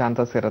ಇಫೆಕ್ಟ್ ಆಗೋ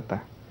ಚಾನ್ಸಸ್ ಇರುತ್ತೆ.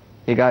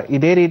 ಈಗ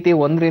ಇದೇ ರೀತಿ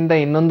ಒಂದರಿಂದ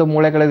ಇನ್ನೊಂದು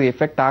ಮೂಳೆಗಳಿಗೆ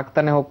ಇಫೆಕ್ಟ್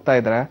ಆಗ್ತಾನೆ ಹೋಗ್ತಾ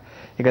ಇದ್ರೆ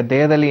ಈಗ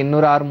ದೇಹದಲ್ಲಿ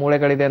 206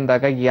 ಮೂಳೆಗಳಿದೆ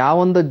ಅಂದಾಗ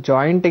ಯಾವೊಂದು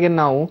ಜಾಯಿಂಟ್ಗೆ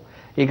ನಾವು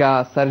ಈಗ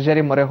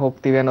ಸರ್ಜರಿ ಮೊರೆ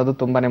ಹೋಗ್ತೀವಿ ಅನ್ನೋದು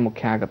ತುಂಬಾನೇ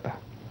ಮುಖ್ಯ ಆಗುತ್ತೆ.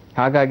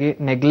 ಹಾಗಾಗಿ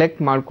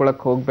ನೆಗ್ಲೆಕ್ಟ್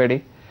ಮಾಡ್ಕೊಳಕ್ ಹೋಗ್ಬೇಡಿ.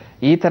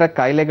 ಈ ತರ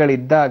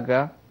ಕಾಯಿಲೆಗಳಿದ್ದಾಗ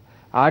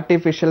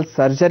ಆರ್ಟಿಫಿಷಿಯಲ್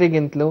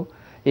ಸರ್ಜರಿಗಿಂತಲೂ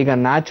ಈಗ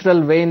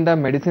ನ್ಯಾಚುರಲ್ ವೇಯಿಂದ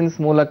ಮೆಡಿಸಿನ್ಸ್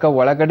ಮೂಲಕ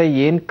ಒಳಗಡೆ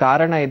ಏನ್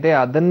ಕಾರಣ ಇದೆ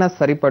ಅದನ್ನ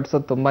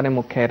ಸರಿಪಡಿಸೋದು ತುಂಬಾನೇ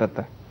ಮುಖ್ಯ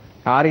ಇರುತ್ತೆ.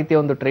 ಆ ರೀತಿ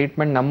ಒಂದು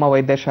ಟ್ರೀಟ್ಮೆಂಟ್ ನಮ್ಮ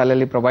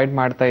ವೈದ್ಯಶಾಲೆಯಲ್ಲಿ ಪ್ರೊವೈಡ್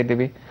ಮಾಡ್ತಾ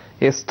ಇದ್ದೀವಿ.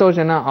 ಎಷ್ಟೋ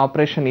ಜನ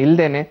ಆಪರೇಷನ್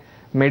ಇಲ್ದೇನೆ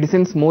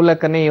ಮೆಡಿಸಿನ್ಸ್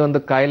ಮೂಲಕನೇ ಈ ಒಂದು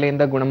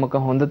ಕಾಯಿಲೆಯಿಂದ ಗುಣಮುಖ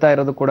ಹೊಂದುತ್ತಾ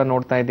ಇರೋದು ಕೂಡ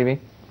ನೋಡ್ತಾ ಇದ್ದೀವಿ.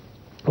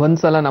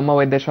 ಒಂದ್ಸಲ ನಮ್ಮ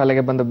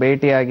ವೈದ್ಯಶಾಲೆಗೆ ಬಂದು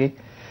ಭೇಟಿಯಾಗಿ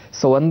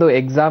ಸೊ ಒಂದು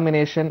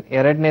ಎಕ್ಸಾಮಿನೇಷನ್,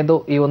 ಎರಡನೇದು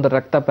ಈ ಒಂದು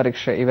ರಕ್ತ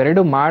ಪರೀಕ್ಷೆ,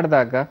 ಇವೆರಡು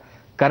ಮಾಡಿದಾಗ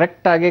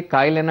ಕರೆಕ್ಟ್ ಆಗಿ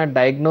ಕಾಯಿಲೆನ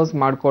ಡಯಾಗ್ನೋಸ್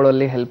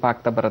ಮಾಡ್ಕೊಳ್ಳೋಲ್ಲಿ ಹೆಲ್ಪ್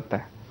ಆಗ್ತಾ ಬರುತ್ತೆ.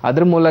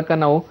 ಅದ್ರ ಮೂಲಕ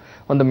ನಾವು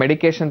ಒಂದು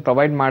ಮೆಡಿಕೇಶನ್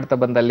ಪ್ರೊವೈಡ್ ಮಾಡ್ತಾ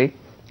ಬಂದಲ್ಲಿ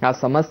ಆ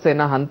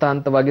ಸಮಸ್ಯೆನ ಹಂತ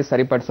ಹಂತವಾಗಿ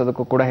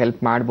ಸರಿಪಡಿಸೋದಕ್ಕೂ ಕೂಡ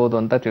ಹೆಲ್ಪ್ ಮಾಡ್ಬೋದು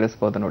ಅಂತ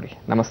ತಿಳಿಸ್ಬೋದು. ನೋಡಿ,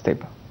 ನಮಸ್ತೆ.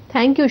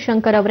 ಥ್ಯಾಂಕ್ ಯು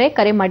ಶಂಕರ್ ಅವರೇ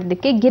ಕರೆ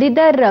ಮಾಡಿದ್ದಕ್ಕೆ.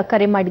 ಗಿರಿಧರ್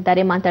ಕರೆ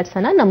ಮಾಡಿದ್ದಾರೆ,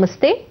 ಮಾತಾಡ್ಸೋಣ.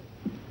 ನಮಸ್ತೆ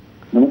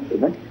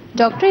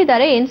ಡಾಕ್ಟರ್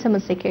ಇದ್ದಾರೆ, ಏನ್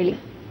ಸಮಸ್ಯೆ ಕೇಳಿ.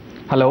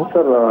 ಹಲೋ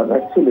ಸರ್,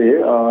 ಆಕ್ಚುಲಿ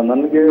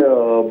ನನಗೆ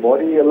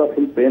ಬಾಡಿ ಎಲ್ಲ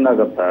ಫುಲ್ ಪೇನ್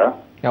ಆಗತ್ತೆ.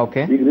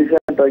 ಓಕೆ, ಈಗ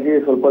ರೀಸೆಂಟ್ ಆಗಿ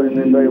ಸ್ವಲ್ಪ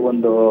ದಿನದಿಂದ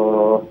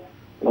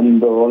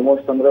ಒಂದು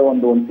ಆಲ್ಮೋಸ್ಟ್ ಅಂದ್ರೆ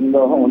ಒಂದು ತಿಂಗಳು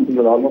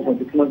ಆಲ್ಮೋಸ್ಟ್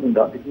ಒಂದು 6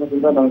 months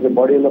ಇಂದ ನನಗೆ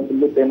ಬಾಡಿ ಎಲ್ಲ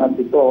ಫುಲ್ ಪೇನ್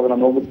ಆಗ್ತಿತ್ತು. ಅವಾಗ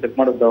ನಾನು ಹೋಗ್ಬಿಟ್ಟು ಚೆಕ್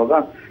ಮಾಡಿದಾಗ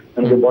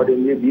ನನಗೆ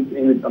ಬಾಡಿಯಲ್ಲಿ BP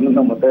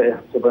ಮತ್ತೆ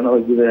ಸ್ವಲ್ಪ ಏನೋ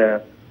ಇದೆ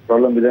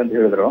ಪ್ರಾಬ್ಲಮ್ ಇದೆ ಅಂತ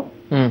ಹೇಳಿದ್ರು.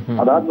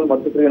 ಅದಾದ್ಮೇಲೆ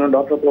ಮತ್ತೆ ಏನೋ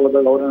ಡಾಕ್ಟರ್ ಹತ್ರ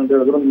ಹೋದಾಗ ಅವ್ರು ಏನಂತ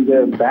ಹೇಳಿದ್ರು, ನಿಮಗೆ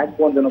ಬ್ಯಾಕ್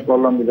ಬೋನ್ ಏನೋ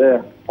ಪ್ರಾಬ್ಲಮ್ ಇದೆ,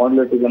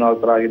 ಆನ್ಲೈಟಿಗೆ ಏನೋ ಆ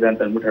ಥರ ಆಗಿದೆ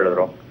ಅಂತ ಅಂದ್ಬಿಟ್ಟು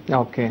ಹೇಳಿದ್ರು.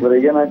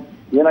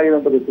 ಏನಾಗಿದೆ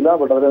ಅಂತ ಗೊತ್ತಿಲ್ಲ,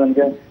 ಬಟ್ ಆದ್ರೆ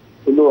ನನಗೆ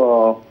ಫುಲ್ಲು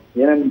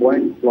ಏನೇನು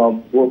ಬಾಯಿಂಟ್ಸ್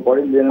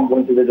ಬಾಡಿಲಿ ಏನೇನು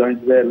ಬಾಯಿಂಟ್ಸ್ ಇದೆ,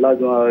 ಜಾಯಿಂಟ್ಸ್ ಇದೆ,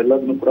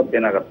 ಎಲ್ಲದನ್ನು ಕೂಡ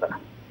ಪೇನ್ ಆಗುತ್ತೆ.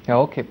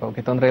 ಓಕೆ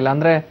ಓಕೆ, ತೊಂದರೆ ಇಲ್ಲ.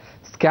 ಅಂದ್ರೆ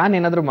ಸ್ಕ್ಯಾನ್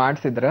ಏನಾದ್ರು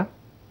ಮಾಡಿಸಿದ್ರ?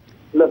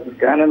 ಇಲ್ಲ,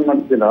 ಸ್ಕ್ಯಾನ್ ಏನು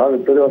ಮಾಡ್ತಿಲ್ಲ.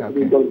 ವಿಕ್ಟೋರಿಯಾ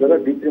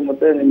ಹಾಸ್ಪಿಟಲ್ D3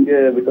 ಮತ್ತೆ ನಿಮಗೆ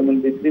ವಿಟಮಿನ್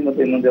D3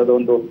 ಮತ್ತೆ ಇನ್ನೊಂದು ಯಾವುದೋ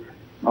ಒಂದು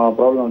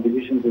ಪ್ರಾಬ್ಲಮ್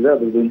ಡಿಸಿಷನ್ಸ್ ಇದೆ,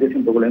 ಅದ್ರದ್ದು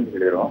ಇಂಜೆಕ್ಷನ್ ತಗೊಳ್ಳಿ ಅಂತ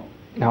ಹೇಳಿದ್ರು.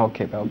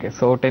 ಓಕೆ ಓಕೆ,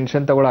 ಸೊ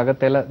ಟೆನ್ಷನ್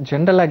ತಗೊಳ್ಳಾಗತ್ತೆ ಇಲ್ಲ.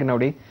 ಜನರಲ್ ಆಗಿ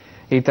ನೋಡಿ,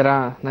 ಈ ತರ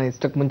ನಾನು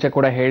ಇಷ್ಟಕ್ಕೆ ಮುಂಚೆ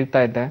ಕೂಡ ಹೇಳ್ತಾ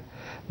ಇದ್ದೆ,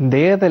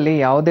 ದೇಹದಲ್ಲಿ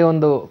ಯಾವುದೇ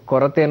ಒಂದು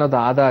ಕೊರತೆ ಅನ್ನೋದು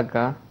ಆದಾಗ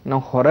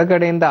ನಾವು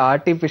ಹೊರಗಡೆಯಿಂದ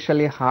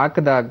ಆರ್ಟಿಫಿಷಿಯಲಿ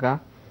ಹಾಕಿದಾಗ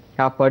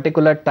ಆ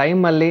ಪರ್ಟಿಕ್ಯುಲರ್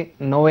ಟೈಮಲ್ಲಿ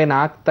ನೋವೇನು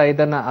ಆಗ್ತಾ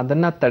ಇದನ್ನ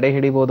ಅದನ್ನ ತಡೆ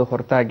ಹಿಡಿಬೋದು,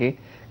 ಹೊರತಾಗಿ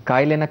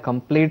ಕಾಯಿಲೆನ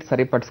ಕಂಪ್ಲೀಟ್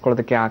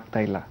ಸರಿಪಡಿಸ್ಕೊಳ್ಳೋದಕ್ಕೆ ಆಗ್ತಾ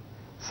ಇಲ್ಲ.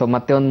 ಸೊ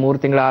ಮತ್ತೆ ಒಂದು 3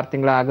 ತಿಂಗಳು 6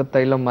 ತಿಂಗಳು ಆಗುತ್ತಾ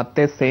ಇಲ್ಲೋ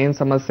ಮತ್ತೆ ಸೇಮ್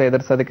ಸಮಸ್ಯೆ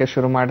ಎದುರಿಸೋದಕ್ಕೆ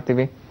ಶುರು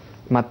ಮಾಡ್ತೀವಿ,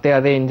 ಮತ್ತೆ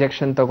ಅದೇ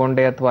ಇಂಜೆಕ್ಷನ್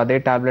ತಗೊಂಡೆ ಅಥವಾ ಅದೇ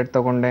ಟ್ಯಾಬ್ಲೆಟ್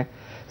ತಗೊಂಡೆ.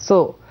 ಸೊ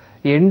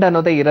ಎಂಡ್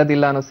ಅನ್ನೋದೇ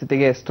ಇರೋದಿಲ್ಲ ಅನ್ನೋ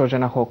ಸ್ಥಿತಿಗೆ ಎಷ್ಟೋ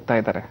ಜನ ಹೋಗ್ತಾ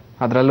ಇದ್ದಾರೆ.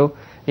 ಅದರಲ್ಲೂ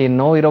ಈ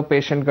ನೋವು ಇರೋ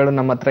ಪೇಷಂಟ್ಗಳು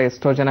ನಮ್ಮ ಹತ್ರ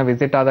ಎಷ್ಟೋ ಜನ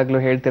ವಿಸಿಟ್ ಆದಾಗ್ಲೂ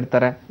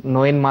ಹೇಳ್ತಿರ್ತಾರೆ,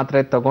 ನೋವಿನ ಮಾತ್ರೆ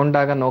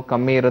ತಗೊಂಡಾಗ ನೋವು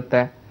ಕಮ್ಮಿ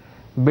ಇರುತ್ತೆ,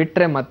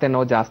 ಬಿಟ್ರೆ ಮತ್ತೆ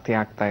ನೋವು ಜಾಸ್ತಿ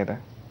ಆಗ್ತಾ ಇದೆ.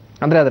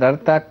 ಅಂದ್ರೆ ಅದರ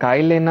ಅರ್ಥ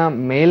ಕಾಯಿಲೆನ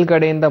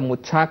ಮೇಲ್ಗಡೆಯಿಂದ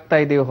ಮುಚ್ಚಾಕ್ತಾ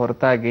ಇದೀವಿ,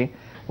 ಹೊರತಾಗಿ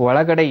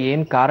ಒಳಗಡೆ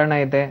ಏನ್ ಕಾರಣ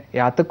ಇದೆ,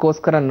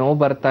 ಯಾತಕ್ಕೋಸ್ಕರ ನೋವು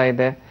ಬರ್ತಾ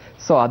ಇದೆ,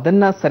 ಸೊ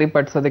ಅದನ್ನ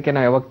ಸರಿಪಡಿಸೋದಕ್ಕೆ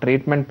ನಾವು ಯಾವಾಗ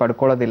ಟ್ರೀಟ್ಮೆಂಟ್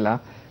ಪಡ್ಕೊಳ್ಳೋದಿಲ್ಲ,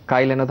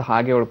 ಕಾಯಿಲೆ ಅನ್ನೋದು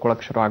ಹಾಗೆ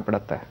ಉಳ್ಕೊಳಕ್ ಶುರು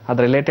ಆಗ್ಬಿಡುತ್ತೆ.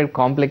 ಅದ್ರ ರಿಲೇಟೆಡ್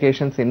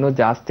ಕಾಂಪ್ಲಿಕೇಶನ್ಸ್ ಇನ್ನೂ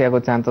ಜಾಸ್ತಿ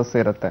ಆಗೋ ಚಾನ್ಸಸ್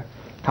ಇರುತ್ತೆ.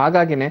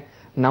 ಹಾಗಾಗಿನೇ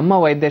ನಮ್ಮ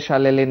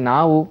ವೈದ್ಯಶಾಲೆಯಲ್ಲಿ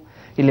ನಾವು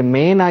ಇಲ್ಲಿ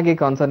ಮೇನ್ ಆಗಿ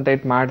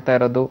ಕಾನ್ಸಂಟ್ರೇಟ್ ಮಾಡ್ತಾ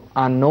ಇರೋದು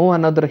ಆ ನೋವು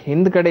ಅನ್ನೋದ್ರ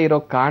ಹಿಂದ್ಗಡೆ ಇರೋ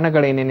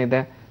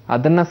ಕಾರಣಗಳೇನೇನಿದೆ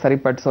ಅದನ್ನ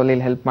ಸರಿಪಡಿಸೋಲ್ಲಿ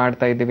ಇಲ್ಲಿ ಹೆಲ್ಪ್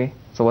ಮಾಡ್ತಾ ಇದ್ದೀವಿ.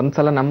 ಸೊ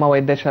ಒಂದ್ಸಲ ನಮ್ಮ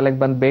ವೈದ್ಯಶಾಲೆಗೆ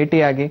ಬಂದು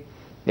ಭೇಟಿಯಾಗಿ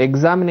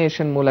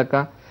ಎಕ್ಸಾಮಿನೇಷನ್ ಮೂಲಕ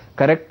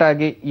ಕರೆಕ್ಟ್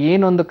ಆಗಿ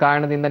ಏನೊಂದು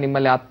ಕಾರಣದಿಂದ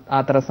ನಿಮ್ಮಲ್ಲಿ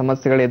ಆ ಥರ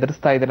ಸಮಸ್ಯೆಗಳು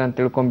ಎದುರಿಸ್ತಾ ಇದ್ದೀರಾ ಅಂತ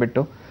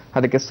ತಿಳ್ಕೊಂಡ್ಬಿಟ್ಟು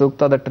ಅದಕ್ಕೆ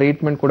ಸೂಕ್ತವಾದ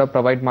ಟ್ರೀಟ್ಮೆಂಟ್ ಕೂಡ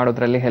ಪ್ರೊವೈಡ್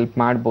ಮಾಡೋದ್ರಲ್ಲಿ ಹೆಲ್ಪ್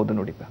ಮಾಡ್ಬೋದು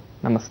ನೋಡಿ.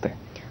 ನಮಸ್ತೆ.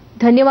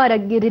 ಧನ್ಯವಾದ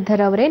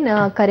ಗಿರಿಧರ್ ಅವರೇ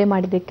ಕರೆ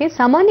ಮಾಡಿದ್ದಕ್ಕೆ.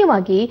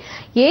 ಸಾಮಾನ್ಯವಾಗಿ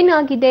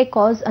ಏನಾಗಿದೆ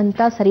ಕಾಸ್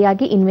ಅಂತ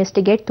ಸರಿಯಾಗಿ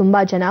ಇನ್ವೆಸ್ಟಿಗೇಟ್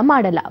ತುಂಬಾ ಜನ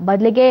ಮಾಡಲ್ಲ.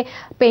 ಬದಲಿಗೆ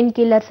ಪೇನ್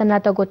ಕಿಲ್ಲರ್ಸ್ ಅನ್ನ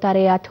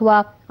ತಗೋತಾರೆ, ಅಥವಾ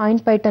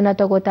ಆಯಿಂಟ್ಮೆಂಟ್ ಅನ್ನ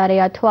ತಗೋತಾರೆ,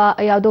 ಅಥವಾ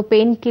ಯಾವುದೋ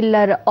ಪೇನ್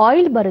ಕಿಲ್ಲರ್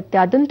ಆಯಿಲ್ ಬರುತ್ತೆ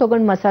ಅದನ್ನ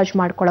ತಗೊಂಡು ಮಸಾಜ್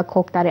ಮಾಡ್ಕೊಳಕ್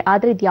ಹೋಗ್ತಾರೆ.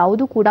 ಆದ್ರೆ ಇದು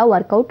ಯಾವುದು ಕೂಡ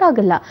ವರ್ಕೌಟ್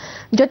ಆಗಲ್ಲ.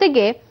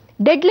 ಜೊತೆಗೆ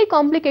ಡೆಡ್ಲಿ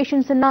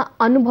ಕಾಂಪ್ಲಿಕೇಶನ್ಸ್ ಅನ್ನ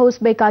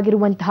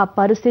ಅನುಭವಿಸಬೇಕಾಗಿರುವಂತಹ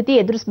ಪರಿಸ್ಥಿತಿ,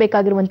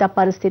 ಎದುರಿಸಬೇಕಾಗಿರುವಂತಹ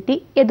ಪರಿಸ್ಥಿತಿ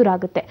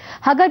ಎದುರಾಗುತ್ತೆ.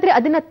 ಹಾಗಾದ್ರೆ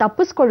ಅದನ್ನ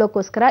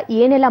ತಪ್ಪಿಸ್ಕೊಳ್ಳೋಕೋಸ್ಕರ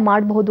ಏನೆಲ್ಲ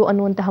ಮಾಡಬಹುದು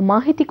ಅನ್ನುವಂತಹ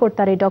ಮಾಹಿತಿ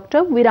ಕೊಡ್ತಾರೆ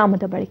ಡಾಕ್ಟರ್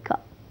ವಿರಾಮದ ಬಳಿಕ.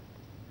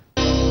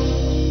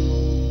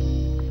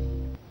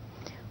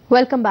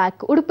 Welcome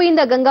back.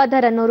 ಉಡುಪಿಯಿಂದ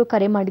ಗಂಗಾಧರ್ ಅನ್ನೋರು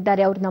ಕರೆ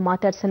ಮಾಡಿದ್ದಾರೆ, ಅವ್ರನ್ನ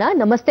ಮಾತಾಡ್ಸೋಣ.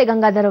 ನಮಸ್ತೆ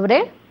ಗಂಗಾಧರ್ ಅವರೇ.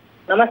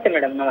 ನಮಸ್ತೆ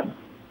ಮೇಡಮ್. ನಮಸ್ತೆ.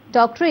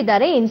 ಡಾಕ್ಟರ್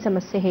ಇದ್ದಾರೆ, ಏನ್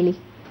ಸಮಸ್ಯೆ ಹೇಳಿ.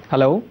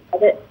 ಹಲೋ.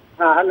 ಅದೇ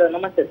ಹಲೋ,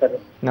 ನಮಸ್ತೆ ಸರ್.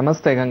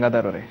 ನಮಸ್ತೆ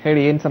ಗಂಗಾಧರ್ ಅವರೇ,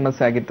 ಹೇಳಿ ಏನ್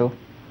ಸಮಸ್ಯೆ ಆಗಿತ್ತು?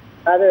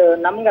 ಅದು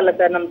ನಮ್ಗಲ್ಲ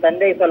ಸರ್, ನಮ್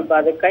ತಂದೆಗೆ ಸ್ವಲ್ಪ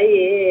ಅದು ಕೈ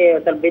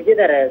ಸ್ವಲ್ಪ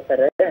ಬಿದ್ದಿದ್ದಾರೆ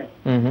ಸರ್.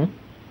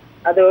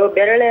 ಅದು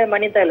ಬೆರಳೆ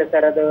ಮಣಿತಾ ಇಲ್ಲ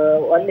ಸರ್. ಅದು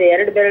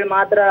 1-2 ಬೆರಳು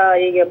ಮಾತ್ರ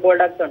ಹೀಗೆ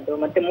ಫೋಲ್ಡ್ ಆಗ್ತಾ ಉಂಟು,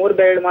 ಮತ್ತೆ 3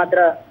 ಬೆರಳು ಮಾತ್ರ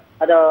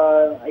ಅದು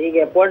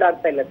ಹೀಗೆ ಫೋಲ್ಡ್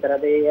ಆಗ್ತಾ ಇಲ್ಲ ಸರ್.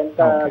 ಅದು ಎಂತ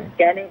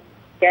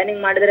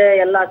ಸ್ಕ್ಯಾನಿಂಗ್ ಮಾಡಿದ್ರೆ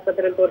ಎಲ್ಲ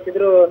ಆಸ್ಪತ್ರೆಯಲ್ಲಿ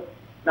ತೋರಿಸಿದ್ರು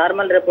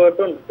ನಾರ್ಮಲ್ ರಿಪೋರ್ಟ್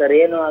ಉಂಟು ಸರ್.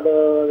 ಏನು ಅದು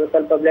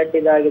ಸ್ವಲ್ಪ ಬ್ಲಡ್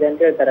ಇದಾಗಿದೆ ಅಂತ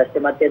ಹೇಳ್ತಾರೆ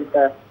ಅಷ್ಟೇ, ಮತ್ತೆಂತ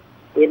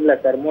ಇಲ್ಲ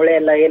ಸರ್. ಮೂಳೆ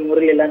ಎಲ್ಲ ಏನ್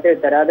ಮುರಿಲಿಲ್ಲ ಅಂತ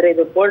ಹೇಳ್ತಾರೆ, ಆದ್ರೆ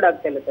ಇದು ಫೋಲ್ಡ್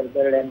ಆಗ್ತಾ ಇಲ್ಲ ಸರ್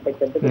ಬೆರಳೆ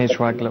ಅಂತ.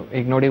 ನಿಜವಾಗ್ಲೂ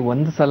ಈಗ ನೋಡಿ,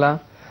 ಒಂದು ಸಲ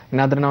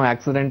ಏನಾದ್ರೂ ನಾವು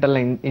ಆಕ್ಸಿಡೆಂಟಲ್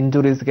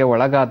ಇಂಜುರೀಸ್ಗೆ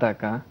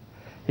ಒಳಗಾದಾಗ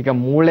ಈಗ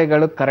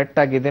ಮೂಳೆಗಳು ಕರೆಕ್ಟ್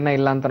ಆಗಿದೆನಾ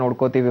ಇಲ್ಲ ಅಂತ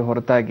ನೋಡ್ಕೋತೀವಿ,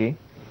 ಹೊರತಾಗಿ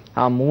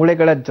ಆ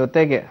ಮೂಳೆಗಳ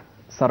ಜೊತೆಗೆ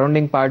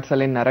ಸರೌಂಡಿಂಗ್ ಪಾರ್ಟ್ಸ್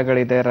ಅಲ್ಲಿ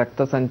ನರಗಳಿದೆ,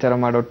 ರಕ್ತ ಸಂಚಾರ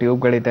ಮಾಡೋ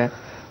ಟ್ಯೂಬ್ಗಳಿದೆ,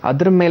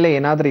 ಅದ್ರ ಮೇಲೆ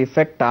ಏನಾದ್ರೂ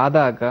ಇಫೆಕ್ಟ್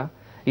ಆದಾಗ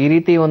ಈ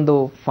ರೀತಿ ಒಂದು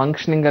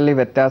ಫಂಕ್ಷನಿಂಗ್ ಅಲ್ಲಿ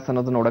ವ್ಯತ್ಯಾಸ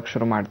ಅನ್ನೋದು ನೋಡಕ್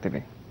ಶುರು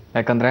ಮಾಡ್ತೀವಿ.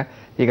 ಯಾಕಂದ್ರೆ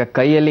ಈಗ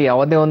ಕೈಯಲ್ಲಿ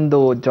ಯಾವುದೇ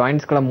ಒಂದು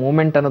ಜಾಯಿಂಟ್ಸ್ಗಳ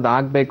ಮೂವ್ಮೆಂಟ್ ಅನ್ನೋದು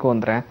ಆಗ್ಬೇಕು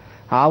ಅಂದ್ರೆ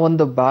ಆ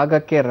ಒಂದು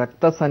ಭಾಗಕ್ಕೆ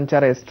ರಕ್ತ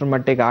ಸಂಚಾರ ಎಷ್ಟರ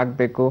ಮಟ್ಟಿಗೆ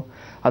ಆಗ್ಬೇಕು,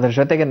 ಅದ್ರ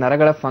ಜೊತೆಗೆ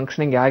ನರಗಳ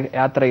ಫಂಕ್ಷನಿಂಗ್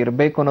ಯಾವ ಥರ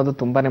ಇರಬೇಕು ಅನ್ನೋದು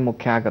ತುಂಬಾನೇ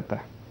ಮುಖ್ಯ ಆಗುತ್ತೆ.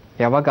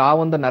 ಯಾವಾಗ ಆ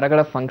ಒಂದು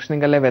ನರಗಳ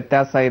ಫಂಕ್ಷನಿಂಗ್ ಅಲ್ಲೇ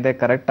ವ್ಯತ್ಯಾಸ ಇದೆ,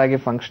 ಕರೆಕ್ಟ್ ಆಗಿ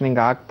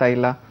ಫಂಕ್ಷನಿಂಗ್ ಆಗ್ತಾ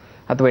ಇಲ್ಲ,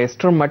 ಅಥವಾ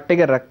ಎಷ್ಟರ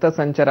ಮಟ್ಟಿಗೆ ರಕ್ತ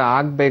ಸಂಚಾರ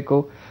ಆಗ್ಬೇಕು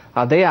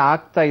ಅದೇ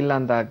ಆಗ್ತಾ ಇಲ್ಲ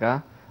ಅಂದಾಗ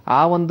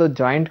ಆ ಒಂದು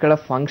ಜಾಯಿಂಟ್ಗಳ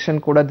ಫಂಕ್ಷನ್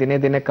ಕೂಡ ದಿನೇ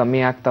ದಿನೇ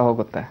ಕಮ್ಮಿ ಆಗ್ತಾ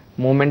ಹೋಗುತ್ತೆ.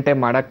 ಮೂವ್ಮೆಂಟೇ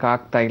ಮಾಡಕ್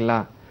ಆಗ್ತಾ ಇಲ್ಲ,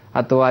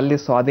 ಅಥವಾ ಅಲ್ಲಿ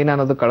ಸ್ವಾಧೀನ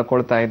ಅನ್ನೋದು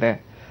ಕಳ್ಕೊಳ್ತಾ ಇದೆ,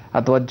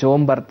 ಅಥವಾ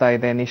ಜೋಮ್ ಬರ್ತಾ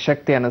ಇದೆ,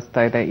 ನಿಶಕ್ತಿ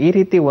ಅನಿಸ್ತಾ ಇದೆ. ಈ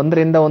ರೀತಿ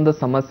ಒಂದರಿಂದ ಒಂದು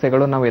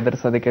ಸಮಸ್ಯೆಗಳು ನಾವು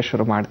ಎದುರಿಸೋದಕ್ಕೆ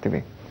ಶುರು ಮಾಡ್ತೀವಿ.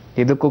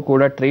 ಇದಕ್ಕೂ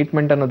ಕೂಡ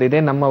ಟ್ರೀಟ್ಮೆಂಟ್ ಅನ್ನೋದಿದೆ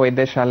ನಮ್ಮ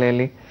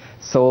ವೈದ್ಯಶಾಲೆಯಲ್ಲಿ.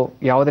 ಸೊ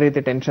ಯಾವುದೇ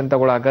ರೀತಿ ಟೆನ್ಷನ್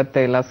ತಗೊಳ್ಳೋ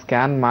ಅಗತ್ಯ ಇಲ್ಲ.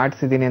 ಸ್ಕ್ಯಾನ್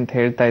ಮಾಡಿಸಿದ್ದೀನಿ ಅಂತ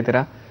ಹೇಳ್ತಾ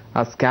ಇದ್ದೀರಾ,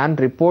 ಆ ಸ್ಕ್ಯಾನ್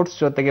ರಿಪೋರ್ಟ್ಸ್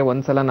ಜೊತೆಗೆ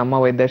ಒಂದ್ಸಲ ನಮ್ಮ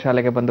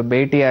ವೈದ್ಯಶಾಲೆಗೆ ಬಂದು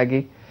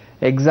ಭೇಟಿಯಾಗಿ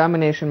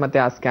ಎಕ್ಸಾಮಿನೇಷನ್ ಮತ್ತೆ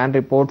ಆ ಸ್ಕ್ಯಾನ್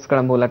ರಿಪೋರ್ಟ್ಸ್ಗಳ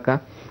ಮೂಲಕ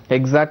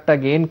ಎಕ್ಸಾಕ್ಟ್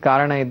ಆಗಿ ಏನ್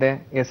ಕಾರಣ ಇದೆ,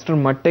 ಎಷ್ಟರ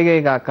ಮಟ್ಟಿಗೆ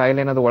ಈಗ ಆ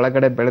ಕಾಯಿಲೆ ಅನ್ನೋದು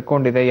ಒಳಗಡೆ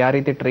ಬೆಳ್ಕೊಂಡಿದೆ, ಯಾವ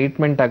ರೀತಿ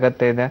ಟ್ರೀಟ್ಮೆಂಟ್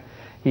ಅಗತ್ಯ ಇದೆ,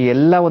 ಈ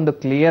ಎಲ್ಲ ಒಂದು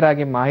ಕ್ಲಿಯರ್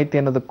ಆಗಿ ಮಾಹಿತಿ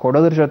ಅನ್ನೋದು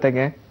ಕೊಡೋದ್ರ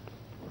ಜೊತೆಗೆ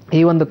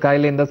ಈ ಒಂದು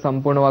ಕಾಯಿಲೆಯಿಂದ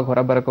ಸಂಪೂರ್ಣವಾಗಿ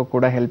ಹೊರಬರಕ್ಕೂ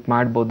ಕೂಡ ಹೆಲ್ಪ್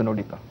ಮಾಡ್ಬೋದು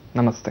ನೋಡಿ.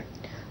 ನಮಸ್ತೆ.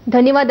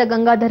 ಧನ್ಯವಾದ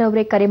ಗಂಗಾಧರ್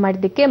ಅವರೇ ಕರೆ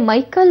ಮಾಡಿದ್ದಕ್ಕೆ.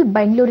 ಮೈಕಲ್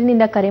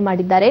ಬೆಂಗಳೂರಿನಿಂದ ಕರೆ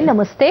ಮಾಡಿದ್ದಾರೆ.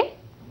 ನಮಸ್ತೆ.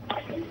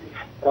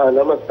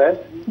 ನಮಸ್ತೆ.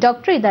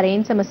 ಡಾಕ್ಟರ್ ಇದ್ದಾರೆ,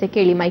 ಏನ್ ಸಮಸ್ಯೆ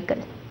ಕೇಳಿ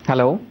ಮೈಕಲ್.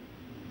 ಹಲೋ.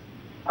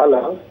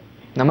 ಹಲೋ.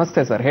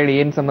 ನಮಸ್ತೆ ಸರ್, ಹೇಳಿ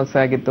ಏನ್ ಸಮಸ್ಯೆ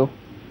ಆಗಿತ್ತು?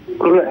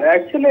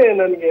 ಆಕ್ಚುಲಿ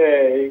ನನಗೆ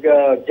ಈಗ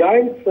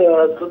ಜಾಯಿಂಟ್ಸ್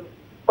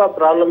ಸ್ವಲ್ಪ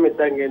ಪ್ರಾಬ್ಲಮ್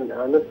ಇದ್ದಂಗೆ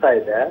ಅನಿಸ್ತಾ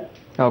ಇದೆ.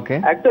 ಓಕೆ.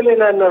 ಆಕ್ಚುಲಿ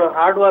ನಾನು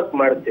ಹಾರ್ಡ್ ವರ್ಕ್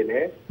ಮಾಡ್ತೀನಿ,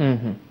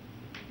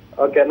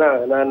 ಓಕೆನಾ.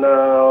 ನಾನು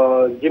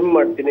ಜಿಮ್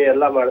ಮಾಡ್ತೀನಿ,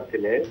 ಎಲ್ಲ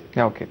ಮಾಡ್ತೀನಿ,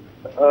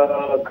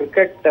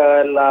 ಕ್ರಿಕೆಟ್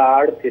ಎಲ್ಲ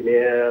ಆಡ್ತೀನಿ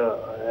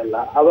ಎಲ್ಲ.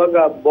 ಅವಾಗ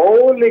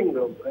ಬೌಲಿಂಗ್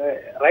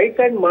ರೈಟ್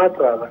ಹ್ಯಾಂಡ್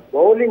ಮಾತ್ರ,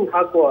 ಬೌಲಿಂಗ್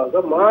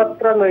ಹಾಕುವಾಗ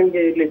ಮಾತ್ರ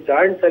ನಂಗೆ ಇಲ್ಲಿ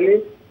ಜಾಯಿಂಟ್ಸ್ ಅಲ್ಲಿ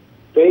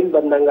ಪೇನ್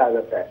ಬಂದಂಗ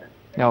ಆಗತ್ತೆ.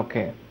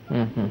 ಓಕೆ.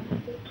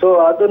 ಸೊ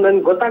ಅದು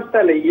ನನ್ಗೆ ಗೊತ್ತಾಗ್ತಾ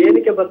ಇಲ್ಲ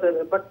ಏನಕ್ಕೆ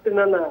ಬರ್ತದೆ. ಬಟ್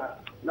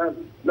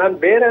ನಾನು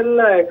ಬೇರೆ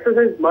ಎಲ್ಲ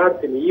ಎಕ್ಸರ್ಸೈಸ್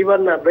ಮಾಡ್ತೀನಿ.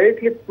 Even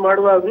weight lift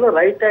ಮಾಡುವಾಗ್ಲೂ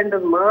right hand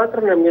ಮಾತ್ರ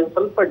ನಮ್ಗೆ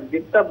ಸ್ವಲ್ಪ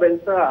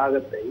ಡಿಸ್ಟರ್ಬೆನ್ಸ್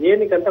ಆಗುತ್ತೆ,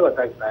 ಏನಕ್ಕೆ ಅಂತ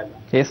ಗೊತ್ತಾಗ್ತಾ ಇಲ್ಲ.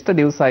 ಎಷ್ಟು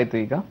ದಿವಸ ಆಯ್ತು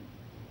ಈಗ?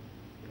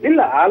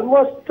 ಇಲ್ಲ,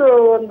 ಆಲ್ಮೋಸ್ಟ್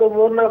ಒಂದು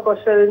 3-4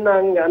 ವರ್ಷದಿಂದ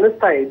ಹಂಗೆ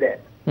ಅನಿಸ್ತಾ ಇದೆ.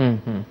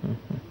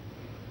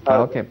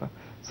 ಓಕೆ.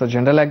 ಸೊ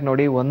ಜನರಲ್ ಆಗಿ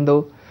ನೋಡಿ,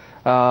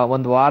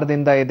 ಒಂದು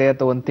ವಾರದಿಂದ ಇದೆ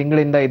ಅಥವಾ ಒಂದು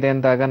ತಿಂಗಳಿಂದ ಇದೆ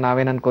ಅಂದಾಗ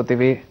ನಾವೇನ್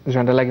ಅನ್ಕೋತೀವಿ,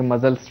 ಜನರಲ್ ಆಗಿ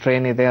ಮಸಲ್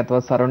ಸ್ಟ್ರೇನ್ ಇದೆ ಅಥವಾ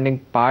ಸರೌಂಡಿಂಗ್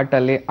ಪಾರ್ಟ್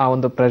ಅಲ್ಲಿ ಆ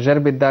ಒಂದು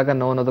ಪ್ರೆಷರ್ ಬಿದ್ದಾಗ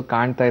ನೋವು ಅನ್ನೋದು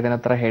ಕಾಣ್ತಾ ಇದೆ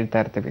ಅನ್ನೋ ತರ ಹೇಳ್ತಾ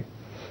ಇರ್ತೀವಿ.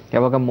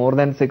 ಯಾವಾಗ ಮೋರ್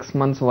ದೆನ್ 6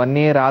 months 1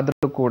 year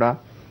ಆದ್ರೂ ಕೂಡ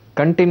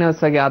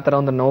ಕಂಟಿನ್ಯೂಸ್ ಆಗಿ ಆ ತರ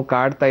ಒಂದು ನೋವು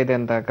ಕಾಡ್ತಾ ಇದೆ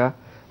ಅಂದಾಗ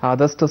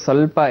ಆದಷ್ಟು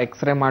ಸ್ವಲ್ಪ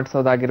ಎಕ್ಸ್ರೇ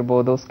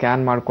ಮಾಡಿಸೋದಾಗಿರ್ಬೋದು,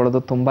 ಸ್ಕ್ಯಾನ್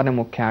ಮಾಡ್ಕೊಳ್ಳೋದು ತುಂಬಾನೇ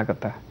ಮುಖ್ಯ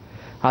ಆಗುತ್ತೆ.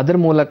 ಅದ್ರ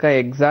ಮೂಲಕ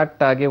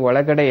ಎಕ್ಸಾಕ್ಟ್ ಆಗಿ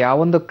ಒಳಗಡೆ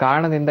ಯಾವೊಂದು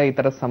ಕಾರಣದಿಂದ ಈ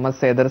ತರ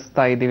ಸಮಸ್ಯೆ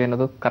ಎದುರಿಸ್ತಾ ಇದೀವಿ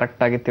ಅನ್ನೋದು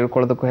ಕರೆಕ್ಟ್ ಆಗಿ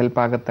ತಿಳ್ಕೊಳ್ಳೋದಕ್ಕೂ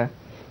ಹೆಲ್ಪ್ ಆಗುತ್ತೆ.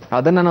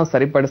 ಅದನ್ನ ನಾವು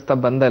ಸರಿಪಡಿಸ್ತಾ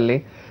ಬಂದಲ್ಲಿ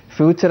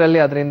ಫ್ಯೂಚರ್ ಅಲ್ಲಿ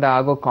ಅದರಿಂದ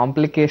ಆಗೋ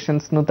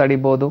ಕಾಂಪ್ಲಿಕೇಶನ್ಸ್ನು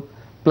ತಡಿಬಹುದು,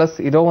 ಪ್ಲಸ್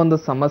ಇರೋ ಒಂದು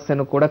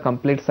ಸಮಸ್ಯೆನೂ ಕೂಡ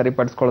ಕಂಪ್ಲೀಟ್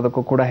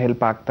ಸರಿಪಡಿಸ್ಕೊಳ್ಳೋದಕ್ಕೂ ಕೂಡ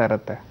ಹೆಲ್ಪ್ ಆಗ್ತಾ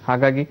ಇರುತ್ತೆ.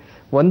 ಹಾಗಾಗಿ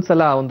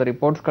ಒಂದ್ಸಲ ಆ ಒಂದು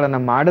ರಿಪೋರ್ಟ್ಸ್ ಗಳನ್ನ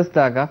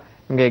ಮಾಡಿಸಿದಾಗ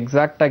ನಿಮ್ಗೆ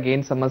ಎಕ್ಸಾಕ್ಟ್ ಆಗಿ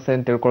ಏನ್ ಸಮಸ್ಯೆ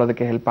ಅಂತ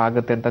ತಿಳ್ಕೊಳ್ಳೋದಕ್ಕೆ ಹೆಲ್ಪ್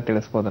ಆಗುತ್ತೆ ಅಂತ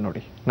ತಿಳಿಸ್ಬೋದು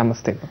ನೋಡಿ.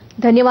 ನಮಸ್ತೆ.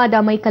 ಧನ್ಯವಾದ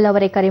ಮೈಕಲ್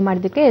ಅವರೇ ಕರೆ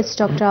ಮಾಡಿದ್ದಕ್ಕೆ. ಎಸ್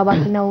ಡಾಕ್ಟರ್,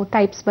 ಅವಾಗ ನಾವು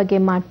ಟೈಪ್ಸ್ ಬಗ್ಗೆ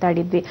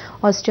ಮಾತಾಡಿದ್ವಿ,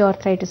 ಆಸ್ಟಿಯೋ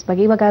ಆರ್ಥರೈಟಿಸ್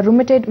ಬಗ್ಗೆ. ಇವಾಗ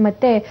ರುಮೆಟೆಡ್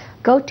ಮತ್ತೆ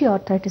ಗೌಟಿ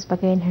ಆರ್ಥರೈಟಿಸ್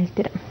ಬಗ್ಗೆ ಏನ್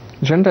ಹೇಳ್ತೀರಾ?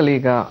 ಜನರಲಿ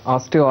ಈಗ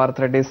ಆಸ್ಟಿಯೋ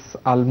ಆರ್ಥರೈಟಿಸ್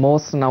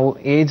ಆಲ್ಮೋಸ್ಟ್ ನಾವು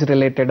ಏಜ್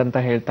ರಿಲೇಟೆಡ್ ಅಂತ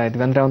ಹೇಳ್ತಾ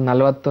ಇದ್ವಿ, ಅಂದ್ರೆ ಒಂದು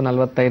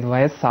 40-45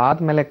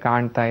 ವಯಸ್ಸಾದ್ಮೇಲೆ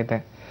ಕಾಣ್ತಾ ಇದೆ.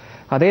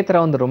 ಅದೇ ತರ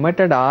ಒಂದು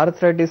ರುಮೆಟೆಡ್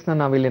ಆರ್ಥರೈಟಿಸ್ ನ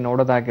ನಾವಿಲ್ಲಿ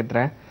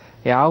ನೋಡೋದಾಗಿದ್ರೆ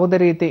ಯಾವುದೇ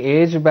ರೀತಿ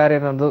ಏಜ್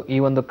ಬ್ಯಾರಿಯರ್ ಅನ್ನೋದು ಈ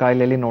ಒಂದು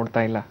ಕಾಯಿಲೆಯಲ್ಲಿ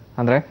ನೋಡ್ತಾ ಇಲ್ಲ.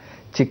 ಅಂದ್ರೆ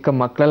ಚಿಕ್ಕ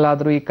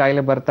ಮಕ್ಕಳಲ್ಲಾದ್ರೂ ಈ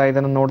ಕಾಯಿಲೆ ಬರ್ತಾ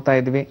ಇದನ್ನು ನೋಡ್ತಾ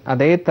ಇದ್ವಿ,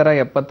 ಅದೇ ತರ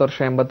 70 ವರ್ಷ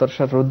 80 ವರ್ಷ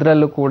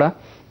ವೃದ್ಧರಲ್ಲೂ ಕೂಡ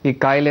ಈ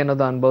ಕಾಯಿಲೆ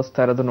ಅನ್ನೋದು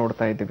ಅನುಭವಿಸ್ತಾ ಇರೋದು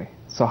ನೋಡ್ತಾ ಇದ್ದೀವಿ.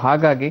 ಸೊ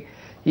ಹಾಗಾಗಿ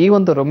ಈ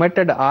ಒಂದು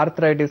ರುಮೆಟೆಡ್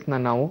ಆರ್ಥರೈಟಿಸ್ ನ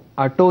ನಾವು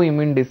ಆಟೋ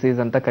ಇಮ್ಯೂನ್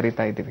ಡಿಸೀಸ್ ಅಂತ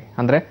ಕರಿತಾ ಇದ್ದೀವಿ.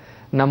 ಅಂದ್ರೆ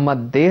ನಮ್ಮ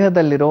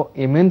ದೇಹದಲ್ಲಿರೋ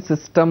ಇಮ್ಯೂನ್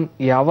ಸಿಸ್ಟಮ್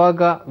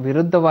ಯಾವಾಗ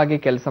ವಿರುದ್ಧವಾಗಿ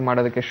ಕೆಲಸ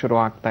ಮಾಡೋದಕ್ಕೆ ಶುರು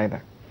ಆಗ್ತಾ ಇದೆ,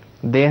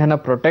 ದೇಹನ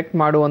ಪ್ರೊಟೆಕ್ಟ್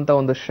ಮಾಡುವಂತ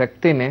ಒಂದು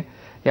ಶಕ್ತಿನೇ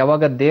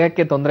ಯಾವಾಗ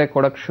ದೇಹಕ್ಕೆ ತೊಂದರೆ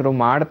ಕೊಡಕ್ ಶುರು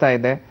ಮಾಡ್ತಾ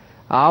ಇದೆ,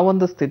 ಆ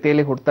ಒಂದು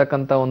ಸ್ಥಿತಿಯಲ್ಲಿ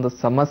ಹುಟ್ಟತಕ್ಕಂತ ಒಂದು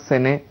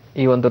ಸಮಸ್ಯೆನೇ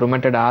ಈ ಒಂದು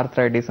ರುಮೆಟೆಡ್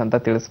ಆರ್ಥರೈಟಿಸ್ ಅಂತ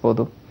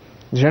ತಿಳಿಸ್ಬೋದು.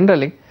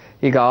 ಜನರಲಿ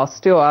ಈಗ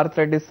ಆಸ್ಟಿಯೋ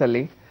ಆರ್ಥರೈಟಿಸ್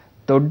ಅಲ್ಲಿ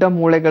ದೊಡ್ಡ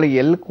ಮೂಳೆಗಳು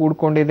ಎಲ್ಲಿ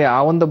ಕೂಡ್ಕೊಂಡಿದೆ ಆ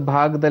ಒಂದು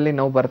ಭಾಗದಲ್ಲಿ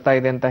ನೋವು ಬರ್ತಾ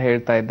ಇದೆ ಅಂತ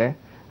ಹೇಳ್ತಾ ಇದ್ದೆ.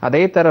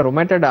 ಅದೇ ತರ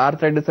ರುಮೆಟೆಡ್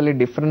ಆರ್ಥರೈಟಿಸ್ ಅಲ್ಲಿ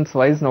ಡಿಫರೆನ್ಸ್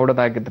ವೈಸ್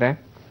ನೋಡೋದಾಗಿದ್ರೆ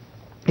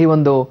ಈ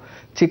ಒಂದು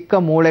ಚಿಕ್ಕ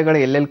ಮೂಳೆಗಳು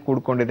ಎಲ್ಲೆಲ್ಲಿ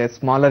ಕೂಡ್ಕೊಂಡಿದೆ,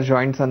 ಸ್ಮಾಲರ್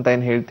ಜಾಯಿಂಟ್ಸ್ ಅಂತ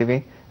ಏನ್ ಹೇಳ್ತೀವಿ,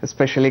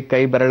 ಎಸ್ಪೆಷಲಿ ಕೈ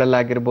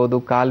ಬೆರಳಲ್ಲಾಗಿರ್ಬೋದು,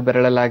 ಕಾಲ್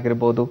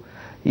ಬೆರಳಲ್ಲಾಗಿರ್ಬೋದು,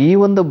 ಈ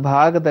ಒಂದು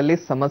ಭಾಗದಲ್ಲಿ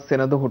ಸಮಸ್ಯೆ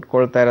ಅನ್ನೋದು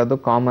ಹುಟ್ಕೊಳ್ತಾ ಇರೋದು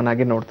ಕಾಮನ್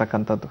ಆಗಿ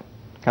ನೋಡ್ತಕ್ಕಂಥದ್ದು.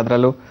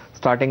 ಅದರಲ್ಲೂ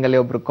ಸ್ಟಾರ್ಟಿಂಗ್ ಅಲ್ಲಿ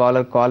ಒಬ್ರು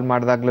ಕಾಲ್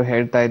ಮಾಡಿದಾಗ್ಲೂ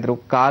ಹೇಳ್ತಾ ಇದ್ರು,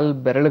 ಕಾಲ್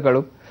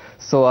ಬೆರಳುಗಳು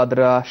ಸೊ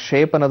ಅದರ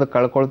ಶೇಪ್ ಅನ್ನೋದು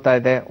ಕಳ್ಕೊಳ್ತಾ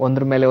ಇದೆ,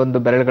 ಒಂದ್ರ ಮೇಲೆ ಒಂದು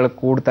ಬೆರಳುಗಳು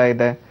ಕೂಡ್ತಾ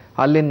ಇದೆ,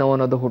 ಅಲ್ಲಿ ನೋವು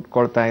ಅನ್ನೋದು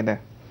ಹುಟ್ಕೊಳ್ತಾ ಇದೆ.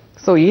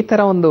 ಸೊ ಈ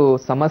ತರ ಒಂದು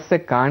ಸಮಸ್ಯೆ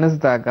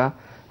ಕಾಣಿಸಿದಾಗ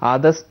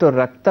ಆದಷ್ಟು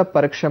ರಕ್ತ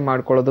ಪರೀಕ್ಷೆ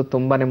ಮಾಡ್ಕೊಳ್ಳೋದು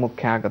ತುಂಬಾನೇ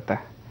ಮುಖ್ಯ ಆಗುತ್ತೆ.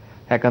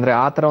 ಯಾಕಂದ್ರೆ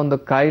ಆ ತರ ಒಂದು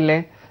ಕಾಯಿಲೆ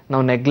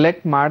ನಾವು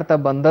ನೆಗ್ಲೆಕ್ಟ್ ಮಾಡ್ತಾ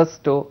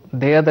ಬಂದಷ್ಟು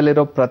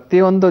ದೇಹದಲ್ಲಿರೋ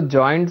ಪ್ರತಿಯೊಂದು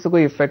ಜಾಯಿಂಟ್ಸ್ಗೂ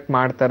ಇಫೆಕ್ಟ್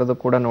ಮಾಡ್ತಾ ಇರೋದು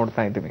ಕೂಡ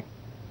ನೋಡ್ತಾ ಇದೀವಿ.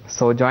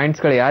 ಸೊ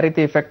ಜಾಯಿಂಟ್ಸ್ಗಳು ಯಾವ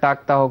ರೀತಿ ಇಫೆಕ್ಟ್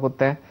ಆಗ್ತಾ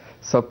ಹೋಗುತ್ತೆ,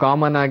 ಸೊ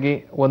ಕಾಮನ್ ಆಗಿ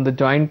ಒಂದು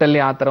ಜಾಯಿಂಟ್ ಅಲ್ಲಿ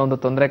ಆ ತರ ಒಂದು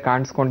ತೊಂದರೆ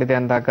ಕಾಣಿಸ್ಕೊಂಡಿದೆ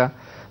ಅಂದಾಗ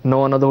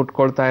ನೋವು ಅನ್ನೋದು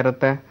ಹುಟ್ಕೊಳ್ತಾ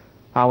ಇರುತ್ತೆ.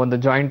 ಆ ಒಂದು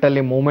ಜಾಯಿಂಟ್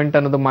ಅಲ್ಲಿ ಮೂವ್ಮೆಂಟ್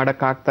ಅನ್ನೋದು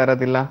ಮಾಡಕ್ ಆಗ್ತಾ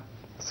ಇರೋದಿಲ್ಲ,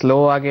 ಸ್ಲೋ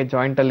ಆಗಿ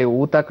ಜಾಯಿಂಟ್ ಅಲ್ಲಿ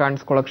ಊತ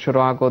ಕಾಣಿಸ್ಕೊಳಕ್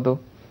ಶುರು ಆಗೋದು.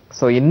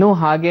 ಸೊ ಇನ್ನೂ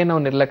ಹಾಗೆ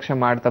ನಾವು ನಿರ್ಲಕ್ಷ್ಯ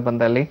ಮಾಡ್ತಾ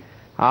ಬಂದಲ್ಲಿ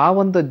ಆ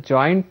ಒಂದು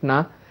ಜಾಯಿಂಟ್ ನ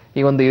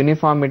ಈ ಒಂದು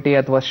ಯೂನಿಫಾರ್ಮಿಟಿ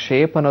ಅಥವಾ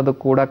ಶೇಪ್ ಅನ್ನೋದು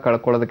ಕೂಡ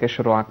ಕಳ್ಕೊಳ್ಳೋದಕ್ಕೆ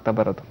ಶುರು ಆಗ್ತಾ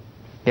ಬರೋದು.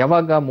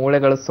 ಯಾವಾಗ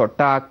ಮೂಳೆಗಳು ಸೊಟ್ಟ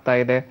ಆಗ್ತಾ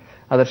ಇದೆ,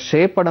 ಅದರ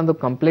ಶೇಪ್ ಅನ್ನೋದು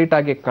ಕಂಪ್ಲೀಟ್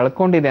ಆಗಿ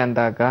ಕಳ್ಕೊಂಡಿದೆ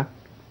ಅಂದಾಗ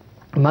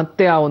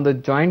ಮತ್ತೆ ಆ ಒಂದು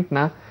ಜಾಯಿಂಟ್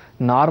ನ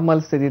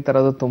ನಾರ್ಮಲ್ ಸ್ಥಿತಿ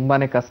ತರೋದು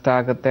ತುಂಬಾನೇ ಕಷ್ಟ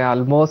ಆಗುತ್ತೆ.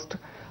 ಆಲ್ಮೋಸ್ಟ್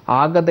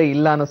ಆಗದೇ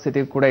ಇಲ್ಲ ಅನ್ನೋ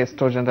ಸ್ಥಿತಿ ಕೂಡ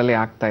ಎಷ್ಟೋ ಜನರಲ್ಲಿ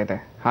ಆಗ್ತಾ ಇದೆ.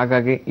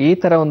 ಹಾಗಾಗಿ ಈ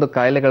ತರ ಒಂದು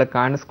ಕಾಯಿಲೆಗಳು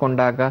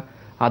ಕಾಣಿಸ್ಕೊಂಡಾಗ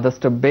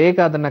ಆದಷ್ಟು ಬೇಗ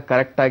ಅದನ್ನ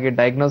ಕರೆಕ್ಟ್ ಆಗಿ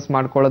ಡಯಾಗ್ನೋಸ್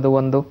ಮಾಡ್ಕೊಳ್ಳೋದು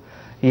ಒಂದು,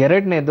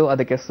 ಎರಡನೇದು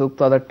ಅದಕ್ಕೆ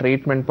ಸೂಕ್ತವಾದ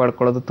ಟ್ರೀಟ್ಮೆಂಟ್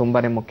ಪಡ್ಕೊಳ್ಳೋದು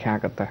ತುಂಬಾನೇ ಮುಖ್ಯ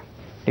ಆಗುತ್ತೆ.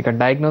 ಈಗ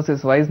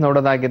ಡಯಾಗ್ನೋಸಿಸ್ ವೈಸ್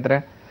ನೋಡೋದಾಗಿದ್ರೆ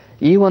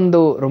ಈ ಒಂದು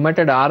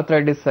ರುಮೆಟೆಡ್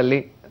ಆರ್ಥರೈಟಿಸ್ ಅಲ್ಲಿ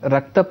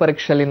ರಕ್ತ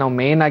ಪರೀಕ್ಷೆಯಲ್ಲಿ ನಾವು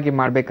ಮೇನ್ ಆಗಿ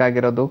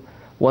ಮಾಡಬೇಕಾಗಿರೋದು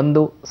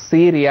ಒಂದು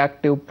ಸಿ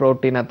ರಿಯಾಕ್ಟಿವ್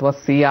ಪ್ರೋಟೀನ್ ಅಥವಾ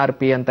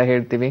CRP ಅಂತ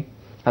ಹೇಳ್ತೀವಿ.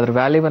 ಅದ್ರ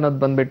ವ್ಯಾಲ್ಯೂ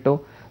ಅನ್ನೋದು ಬಂದ್ಬಿಟ್ಟು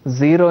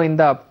 0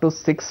 ಇಂದ ಅಪ್ ಟು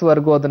 6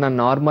 ವರೆಗೂ ಅದನ್ನ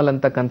ನಾರ್ಮಲ್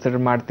ಅಂತ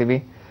ಕನ್ಸಿಡರ್ ಮಾಡ್ತೀವಿ.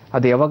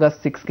 ಅದು ಯಾವಾಗ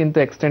 6ಗಿಂತ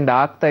ಎಕ್ಸ್ಟೆಂಡ್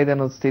ಆಗ್ತಾ ಇದೆ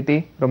ಅನ್ನೋ ಸ್ಥಿತಿ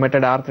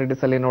ರುಮೆಟೆಡ್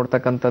ಆರ್ಥರೈಟಿಸ್ ಅಲ್ಲಿ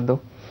ನೋಡ್ತಕ್ಕಂಥದ್ದು.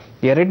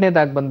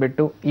 ಎರಡನೇದಾಗಿ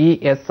ಬಂದ್ಬಿಟ್ಟು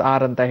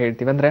ESR ಅಂತ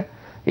ಹೇಳ್ತೀವಿ, ಅಂದ್ರೆ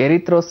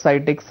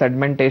ಎರಿಥ್ರೋಸೈಟಿಕ್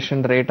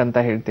ಸೆಡ್ಮೆಂಟೇಷನ್ ರೇಟ್ ಅಂತ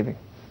ಹೇಳ್ತೀವಿ.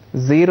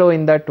 0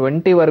 ಇಂದ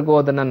 20 ವರೆಗೂ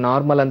ಅದನ್ನ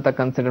ನಾರ್ಮಲ್ ಅಂತ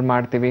ಕನ್ಸಿಡರ್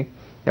ಮಾಡ್ತೀವಿ.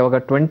 ಯಾವಾಗ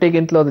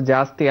 20ಗಿಂತಲೂ ಅದು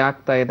ಜಾಸ್ತಿ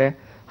ಆಗ್ತಾ ಇದೆ,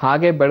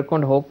 ಹಾಗೆ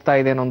ಬೆಳ್ಕೊಂಡು ಹೋಗ್ತಾ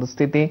ಇದೆ ಅನ್ನೋ ಒಂದು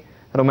ಸ್ಥಿತಿ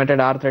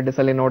ರುಮೆಟೆಡ್ ಆರ್ಥರೈಟಿಸ್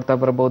ಅಲ್ಲಿ ನೋಡ್ತಾ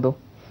ಬರ್ಬೋದು.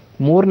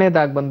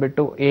 ಮೂರನೇದಾಗಿ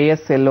ಬಂದ್ಬಿಟ್ಟು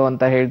ASLO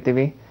ಅಂತ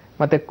ಹೇಳ್ತೀವಿ,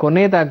 ಮತ್ತೆ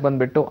ಕೊನೆಯದಾಗಿ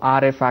ಬಂದ್ಬಿಟ್ಟು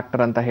RA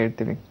ಫ್ಯಾಕ್ಟರ್ ಅಂತ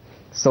ಹೇಳ್ತೀವಿ.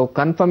 ಸೊ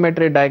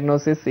ಕನ್ಫರ್ಮೇಟರಿ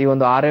ಡಯಾಗ್ನೋಸಿಸ್ ಈ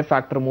ಒಂದು RA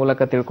ಫ್ಯಾಕ್ಟರ್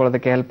ಮೂಲಕ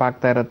ತಿಳ್ಕೊಳ್ಳೋದಕ್ಕೆ ಹೆಲ್ಪ್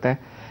ಆಗ್ತಾ ಇರುತ್ತೆ.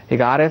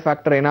 ಈಗ RA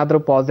ಫ್ಯಾಕ್ಟರ್ ಏನಾದ್ರೂ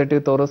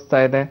ಪಾಸಿಟಿವ್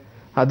ತೋರಿಸ್ತಾ ಇದೆ,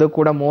 ಅದು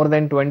ಕೂಡ ಮೋರ್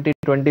ದೆನ್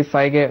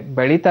 20-25ಗೆ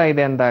ಬೆಳೀತಾ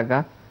ಇದೆ ಅಂದಾಗ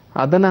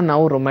ಅದನ್ನ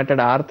ನಾವು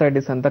ರುಮೆಟೆಡ್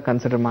ಆರ್ಥರೈಟಿಸ್ ಅಂತ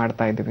ಕನ್ಸಿಡರ್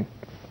ಮಾಡ್ತಾ ಇದೀವಿ.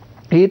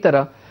 ಈ ತರ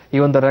ಈ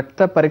ಒಂದು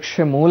ರಕ್ತ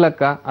ಪರೀಕ್ಷೆ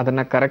ಮೂಲಕ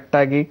ಅದನ್ನ ಕರೆಕ್ಟ್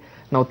ಆಗಿ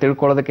ನಾವು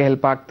ತಿಳ್ಕೊಳ್ಳೋದಕ್ಕೆ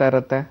ಹೆಲ್ಪ್ ಆಗ್ತಾ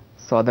ಇರುತ್ತೆ.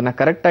 ಸೊ ಅದನ್ನ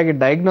ಕರೆಕ್ಟ್ ಆಗಿ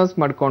ಡಯಾಗ್ನೋಸ್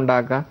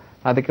ಮಾಡ್ಕೊಂಡಾಗ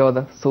ಅದಕ್ಕೆ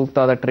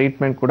ಸೂಕ್ತವಾದ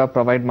ಟ್ರೀಟ್ಮೆಂಟ್ ಕೂಡ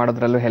ಪ್ರೊವೈಡ್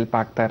ಮಾಡೋದ್ರಲ್ಲೂ ಹೆಲ್ಪ್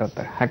ಆಗ್ತಾ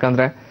ಇರುತ್ತೆ.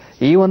 ಯಾಕಂದರೆ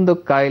ಈ ಒಂದು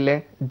ಕಾಯಿಲೆ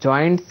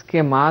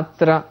ಜಾಯಿಂಟ್ಸ್ಗೆ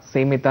ಮಾತ್ರ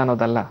ಸೀಮಿತ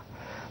ಅನ್ನೋದಲ್ಲ.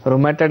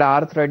 ರುಮೆಟೆಡ್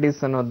ಆರ್ಥ್ರೈಟಿಸ್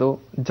ಅನ್ನೋದು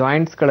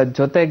ಜಾಯಿಂಟ್ಸ್ಗಳ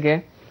ಜೊತೆಗೆ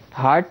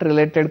ಹಾರ್ಟ್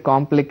ರಿಲೇಟೆಡ್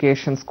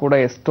ಕಾಂಪ್ಲಿಕೇಶನ್ಸ್ ಕೂಡ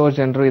ಎಷ್ಟೋ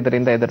ಜನರು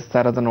ಇದರಿಂದ ಎದುರಿಸ್ತಾ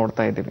ಇರೋದು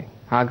ನೋಡ್ತಾ ಇದ್ದೀವಿ.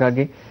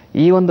 ಹಾಗಾಗಿ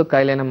ಈ ಒಂದು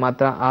ಕಾಯಿಲೆನ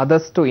ಮಾತ್ರ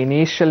ಆದಷ್ಟು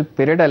ಇನಿಷಿಯಲ್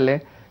ಪೀರಿಯಡಲ್ಲೇ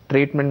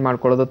ಟ್ರೀಟ್ಮೆಂಟ್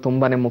ಮಾಡ್ಕೊಳ್ಳೋದು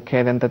ತುಂಬಾ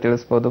ಮುಖ್ಯ ಇದೆ ಅಂತ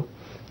ತಿಳಿಸ್ಬೋದು.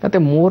 ಮತ್ತು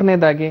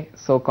ಮೂರನೇದಾಗಿ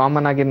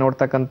ಕಾಮನ್ ಆಗಿ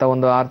ನೋಡ್ತಕ್ಕಂಥ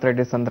ಒಂದು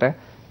ಆರ್ಥ್ರೈಟಿಸ್ ಅಂದರೆ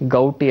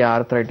ಗೌಟಿ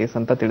ಆರ್ಥ್ರೈಟಿಸ್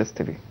ಅಂತ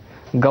ತಿಳಿಸ್ತೀವಿ.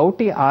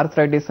 ಗೌಟಿ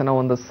ಆರ್ಥ್ರೈಟಿಸ್ ಅನ್ನೋ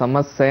ಒಂದು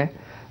ಸಮಸ್ಯೆ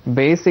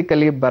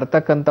ಬೇಸಿಕಲಿ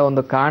ಬರ್ತಕ್ಕಂಥ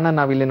ಒಂದು ಕಾರಣ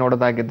ನಾವಿಲ್ಲಿ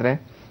ನೋಡೋದಾಗಿದ್ರೆ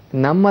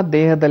ನಮ್ಮ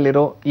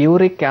ದೇಹದಲ್ಲಿರೋ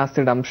ಯೂರಿಕ್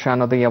ಆಸಿಡ್ ಅಂಶ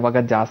ಅನ್ನೋದು ಯಾವಾಗ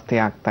ಜಾಸ್ತಿ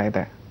ಆಗ್ತಾ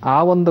ಇದೆ, ಆ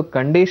ಒಂದು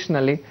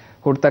ಕಂಡೀಷನಲ್ಲಿ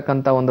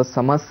ಹುಡ್ತಕ್ಕಂಥ ಒಂದು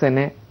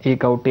ಸಮಸ್ಯೆನೇ ಈ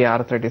ಗೌಟಿ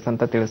ಆರ್ಥ್ರೈಟಿಸ್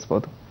ಅಂತ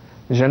ತಿಳಿಸ್ಬೋದು.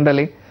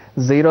 ಜನರಲಿ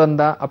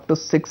 0 ಅಪ್ ಟು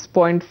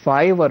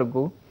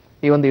 6.5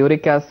 ಈ ಒಂದು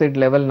ಯೂರಿಕ್ ಆಸಿಡ್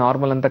ಲೆವೆಲ್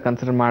ನಾರ್ಮಲ್ ಅಂತ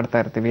ಕನ್ಸಿಡರ್ ಮಾಡ್ತಾ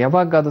ಇರ್ತೀವಿ.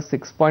 ಯಾವಾಗ ಅದು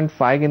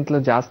 6.5ಗಿಂತಲೂ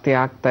ಜಾಸ್ತಿ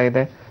ಆಗ್ತಾ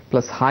ಇದೆ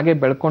ಪ್ಲಸ್ ಹಾಗೆ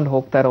ಬೆಳ್ಕೊಂಡು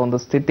ಹೋಗ್ತಾ ಇರೋ ಒಂದು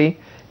ಸ್ಥಿತಿ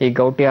ಈ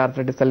ಗೌಟಿ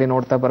ಆರ್ಥ್ರೈಟಿಸ್ ಅಲ್ಲಿ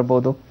ನೋಡ್ತಾ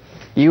ಬರ್ಬೋದು.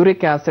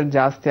 ಯೂರಿಕ್ ಆಸಿಡ್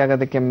ಜಾಸ್ತಿ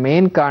ಆಗೋದಕ್ಕೆ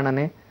ಮೇನ್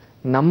ಕಾರಣನೇ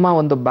ನಮ್ಮ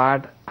ಒಂದು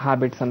ಬ್ಯಾಡ್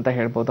ಹ್ಯಾಬಿಟ್ಸ್ ಅಂತ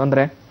ಹೇಳ್ಬೋದು.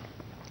 ಅಂದರೆ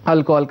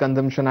ಆಲ್ಕೋಹಾಲ್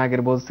ಕನ್ಸಂಪ್ಷನ್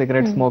ಆಗಿರ್ಬೋದು,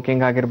 ಸಿಗರೆಟ್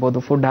ಸ್ಮೋಕಿಂಗ್ ಆಗಿರ್ಬೋದು,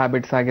 ಫುಡ್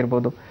ಹ್ಯಾಬಿಟ್ಸ್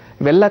ಆಗಿರ್ಬೋದು,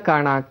 ಇವೆಲ್ಲ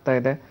ಕಾರಣ ಆಗ್ತಾ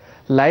ಇದೆ.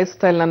 ಲೈಫ್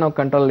ಸ್ಟೈಲ್ನ ನಾವು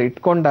ಕಂಟ್ರೋಲ್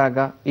ಇಟ್ಕೊಂಡಾಗ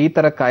ಈ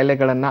ಥರ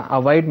ಕಾಯಿಲೆಗಳನ್ನು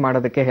ಅವಾಯ್ಡ್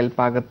ಮಾಡೋದಕ್ಕೆ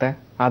ಹೆಲ್ಪ್ ಆಗುತ್ತೆ.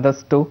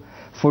 ಆದಷ್ಟು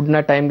ಫುಡ್ನ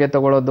ಟೈಮ್ಗೆ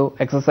ತಗೊಳ್ಳೋದು,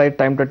 ಎಕ್ಸಸೈಸ್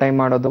ಟೈಮ್ ಟು ಟೈಮ್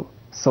ಮಾಡೋದು,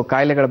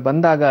 ಕಾಯಿಲೆಗಳು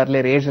ಬಂದಾಗ ಅರ್ಲಿ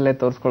ಏಜಲ್ಲೇ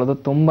ತೋರಿಸ್ಕೊಳ್ಳೋದು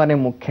ತುಂಬಾನೇ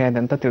ಮುಖ್ಯ ಇದೆ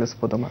ಅಂತ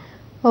ತಿಳಿಸ್ಬೋದಮ್ಮ.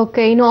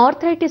 ಓಕೆ, ಇನ್ನು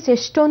ಆರ್ಥ್ರೈಟಿಸ್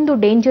ಎಷ್ಟೊಂದು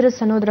ಡೇಂಜರಸ್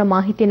ಅನ್ನೋದರ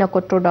ಮಾಹಿತಿನ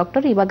ಕೊಟ್ಟರು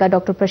ಡಾಕ್ಟರ್. ಇವಾಗ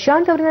ಡಾಕ್ಟರ್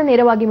ಪ್ರಶಾಂತ್ ಅವರನ್ನ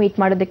ನೇರವಾಗಿ ಮೀಟ್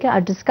ಮಾಡೋದಕ್ಕೆ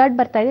ಅಡ್ರೆಸ್ ಕಾರ್ಡ್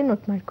ಬರ್ತಾ ಇದೆ,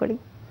 ನೋಟ್ ಮಾಡ್ಕೊಳ್ಳಿ.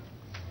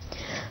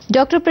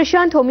 ಡಾಕ್ಟರ್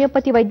ಪ್ರಶಾಂತ್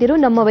ಹೋಮಿಯೋಪತಿ ವೈದ್ಯರು,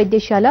 ನಮ್ಮ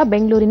ವೈದ್ಯಶಾಲಾ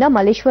ಬೆಂಗಳೂರಿನ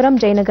ಮಲ್ಲೇಶ್ವರಂ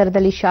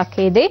ಜಯನಗರದಲ್ಲಿ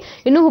ಶಾಖೆ ಇದೆ.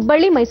 ಇನ್ನು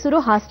ಹುಬ್ಬಳ್ಳಿ, ಮೈಸೂರು,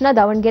 ಹಾಸನ,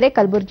 ದಾವಣಗೆರೆ,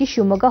 ಕಲಬುರಗಿ,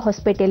 ಶಿವಮೊಗ್ಗ,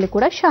 ಹೊಸಪೇಟೆಯಲ್ಲಿ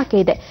ಕೂಡ ಶಾಖೆ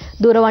ಇದೆ.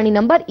 ದೂರವಾಣಿ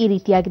ನಂಬರ್ ಈ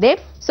ರೀತಿಯಾಗಿದೆ: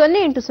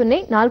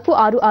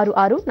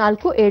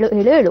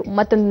 0800-4666-4777.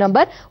 ಮತ್ತೊಂದು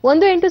ನಂಬರ್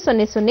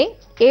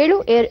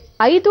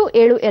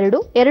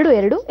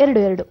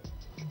 1800-572-2222.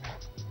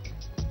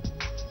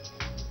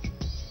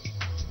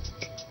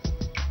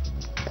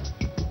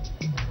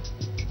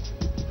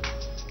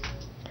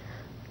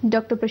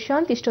 ಡಾಕ್ಟರ್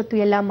ಪ್ರಶಾಂತ್, ಇಷ್ಟೊತ್ತು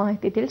ಎಲ್ಲ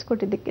ಮಾಹಿತಿ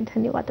ತಿಳಿಸ್ಕೊಟ್ಟಿದ್ದಕ್ಕೆ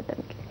ಧನ್ಯವಾದ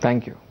ತಮಗೆ.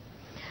 Thank you.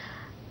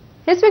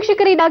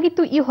 ವೀಕ್ಷಕರೇ,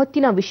 ಇದಾಗಿತ್ತು ಈ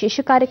ಹೊತ್ತಿನ ವಿಶೇಷ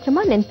ಕಾರ್ಯಕ್ರಮ.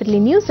 ನೆನಪಿರಲಿ,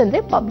 ನ್ಯೂಸ್ ಅಂದ್ರೆ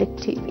ಪಬ್ಲಿಕ್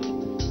ಟಿವಿ.